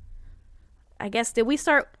 I guess, did we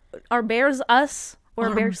start, are bears us or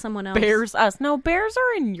are bears someone else? Bears us. No, bears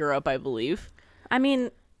are in Europe, I believe. I mean,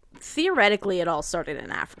 theoretically, it all started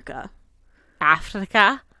in Africa.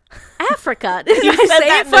 Africa. Africa. Did You I said say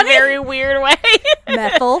that it in a funny? very weird way.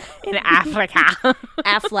 Methyl. In Africa.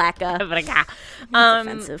 Affleca. Africa.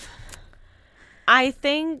 Offensive. I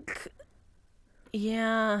think,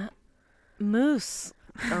 yeah, moose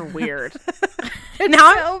are weird.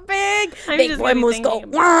 Now So big. I'm Big just boy gonna be moose go.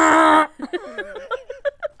 thinking "Wah."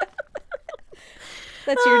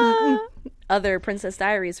 That's your other Princess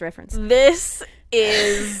Diaries reference. this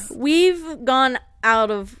is, We've gone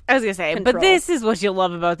out of I was gonna say, but Control. this is what you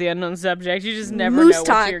love about the unknown subject. You just never Moose know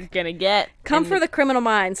talk. what you're gonna get. come And for the criminal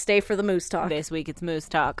mind, stay for the moose talk. this week. It's moose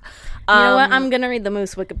talk. You know what? I'm gonna read the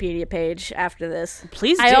moose Wikipedia page after this.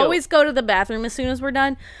 Please I do. always go to the bathroom as soon as we're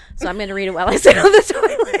done, so I'm gonna read it while I sit on the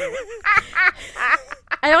toilet.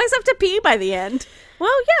 I always have to pee by the end.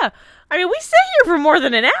 Well, yeah. I mean, we sit here for more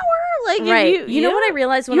than an hour. Like, if Right. You know what I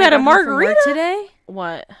realized when You I had a got home from work margarita? today?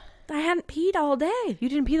 What? I hadn't peed all day. You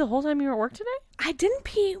didn't pee the whole time you were at work today? I didn't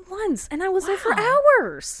pee once, and I was there for Wow.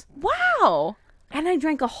 hours. Wow. And I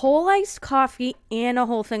drank a whole iced coffee and a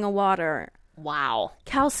whole thing of water. Wow.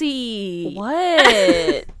 Kelsey.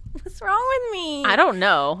 What? What's wrong with me? I don't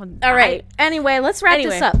know. All right. Anyway, let's wrap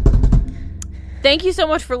this up. Thank you so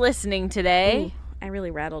much for listening today. Ooh, I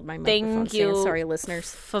really rattled my microphone Thank stand. you. Sorry, listeners.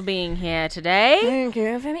 For being here today. Thank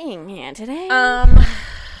you for being here today.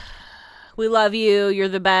 We love you. You're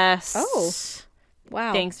the best. Oh.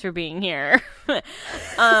 Wow. Thanks for being here. We're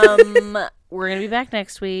gonna be back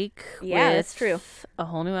next week. Yeah, with that's true. A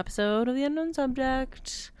whole new episode of the unknown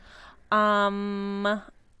subject. I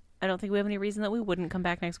don't think we have any reason that we wouldn't come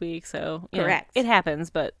back next week. So you know, Correct. it happens,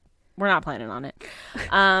 but we're not planning on it.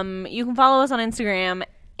 You can follow us on Instagram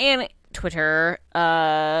and Twitter,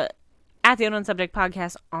 at the Unknown Subject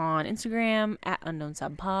Podcast on Instagram, at Unknown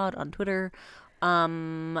Sub Pod on Twitter,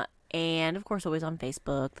 and of course always on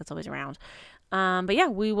Facebook. That's always around. But yeah,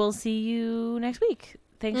 we will see you next week.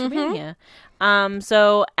 Thanks for being here.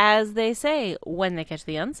 So as they say, when they catch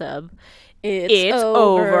the unsub, it's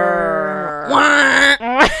over.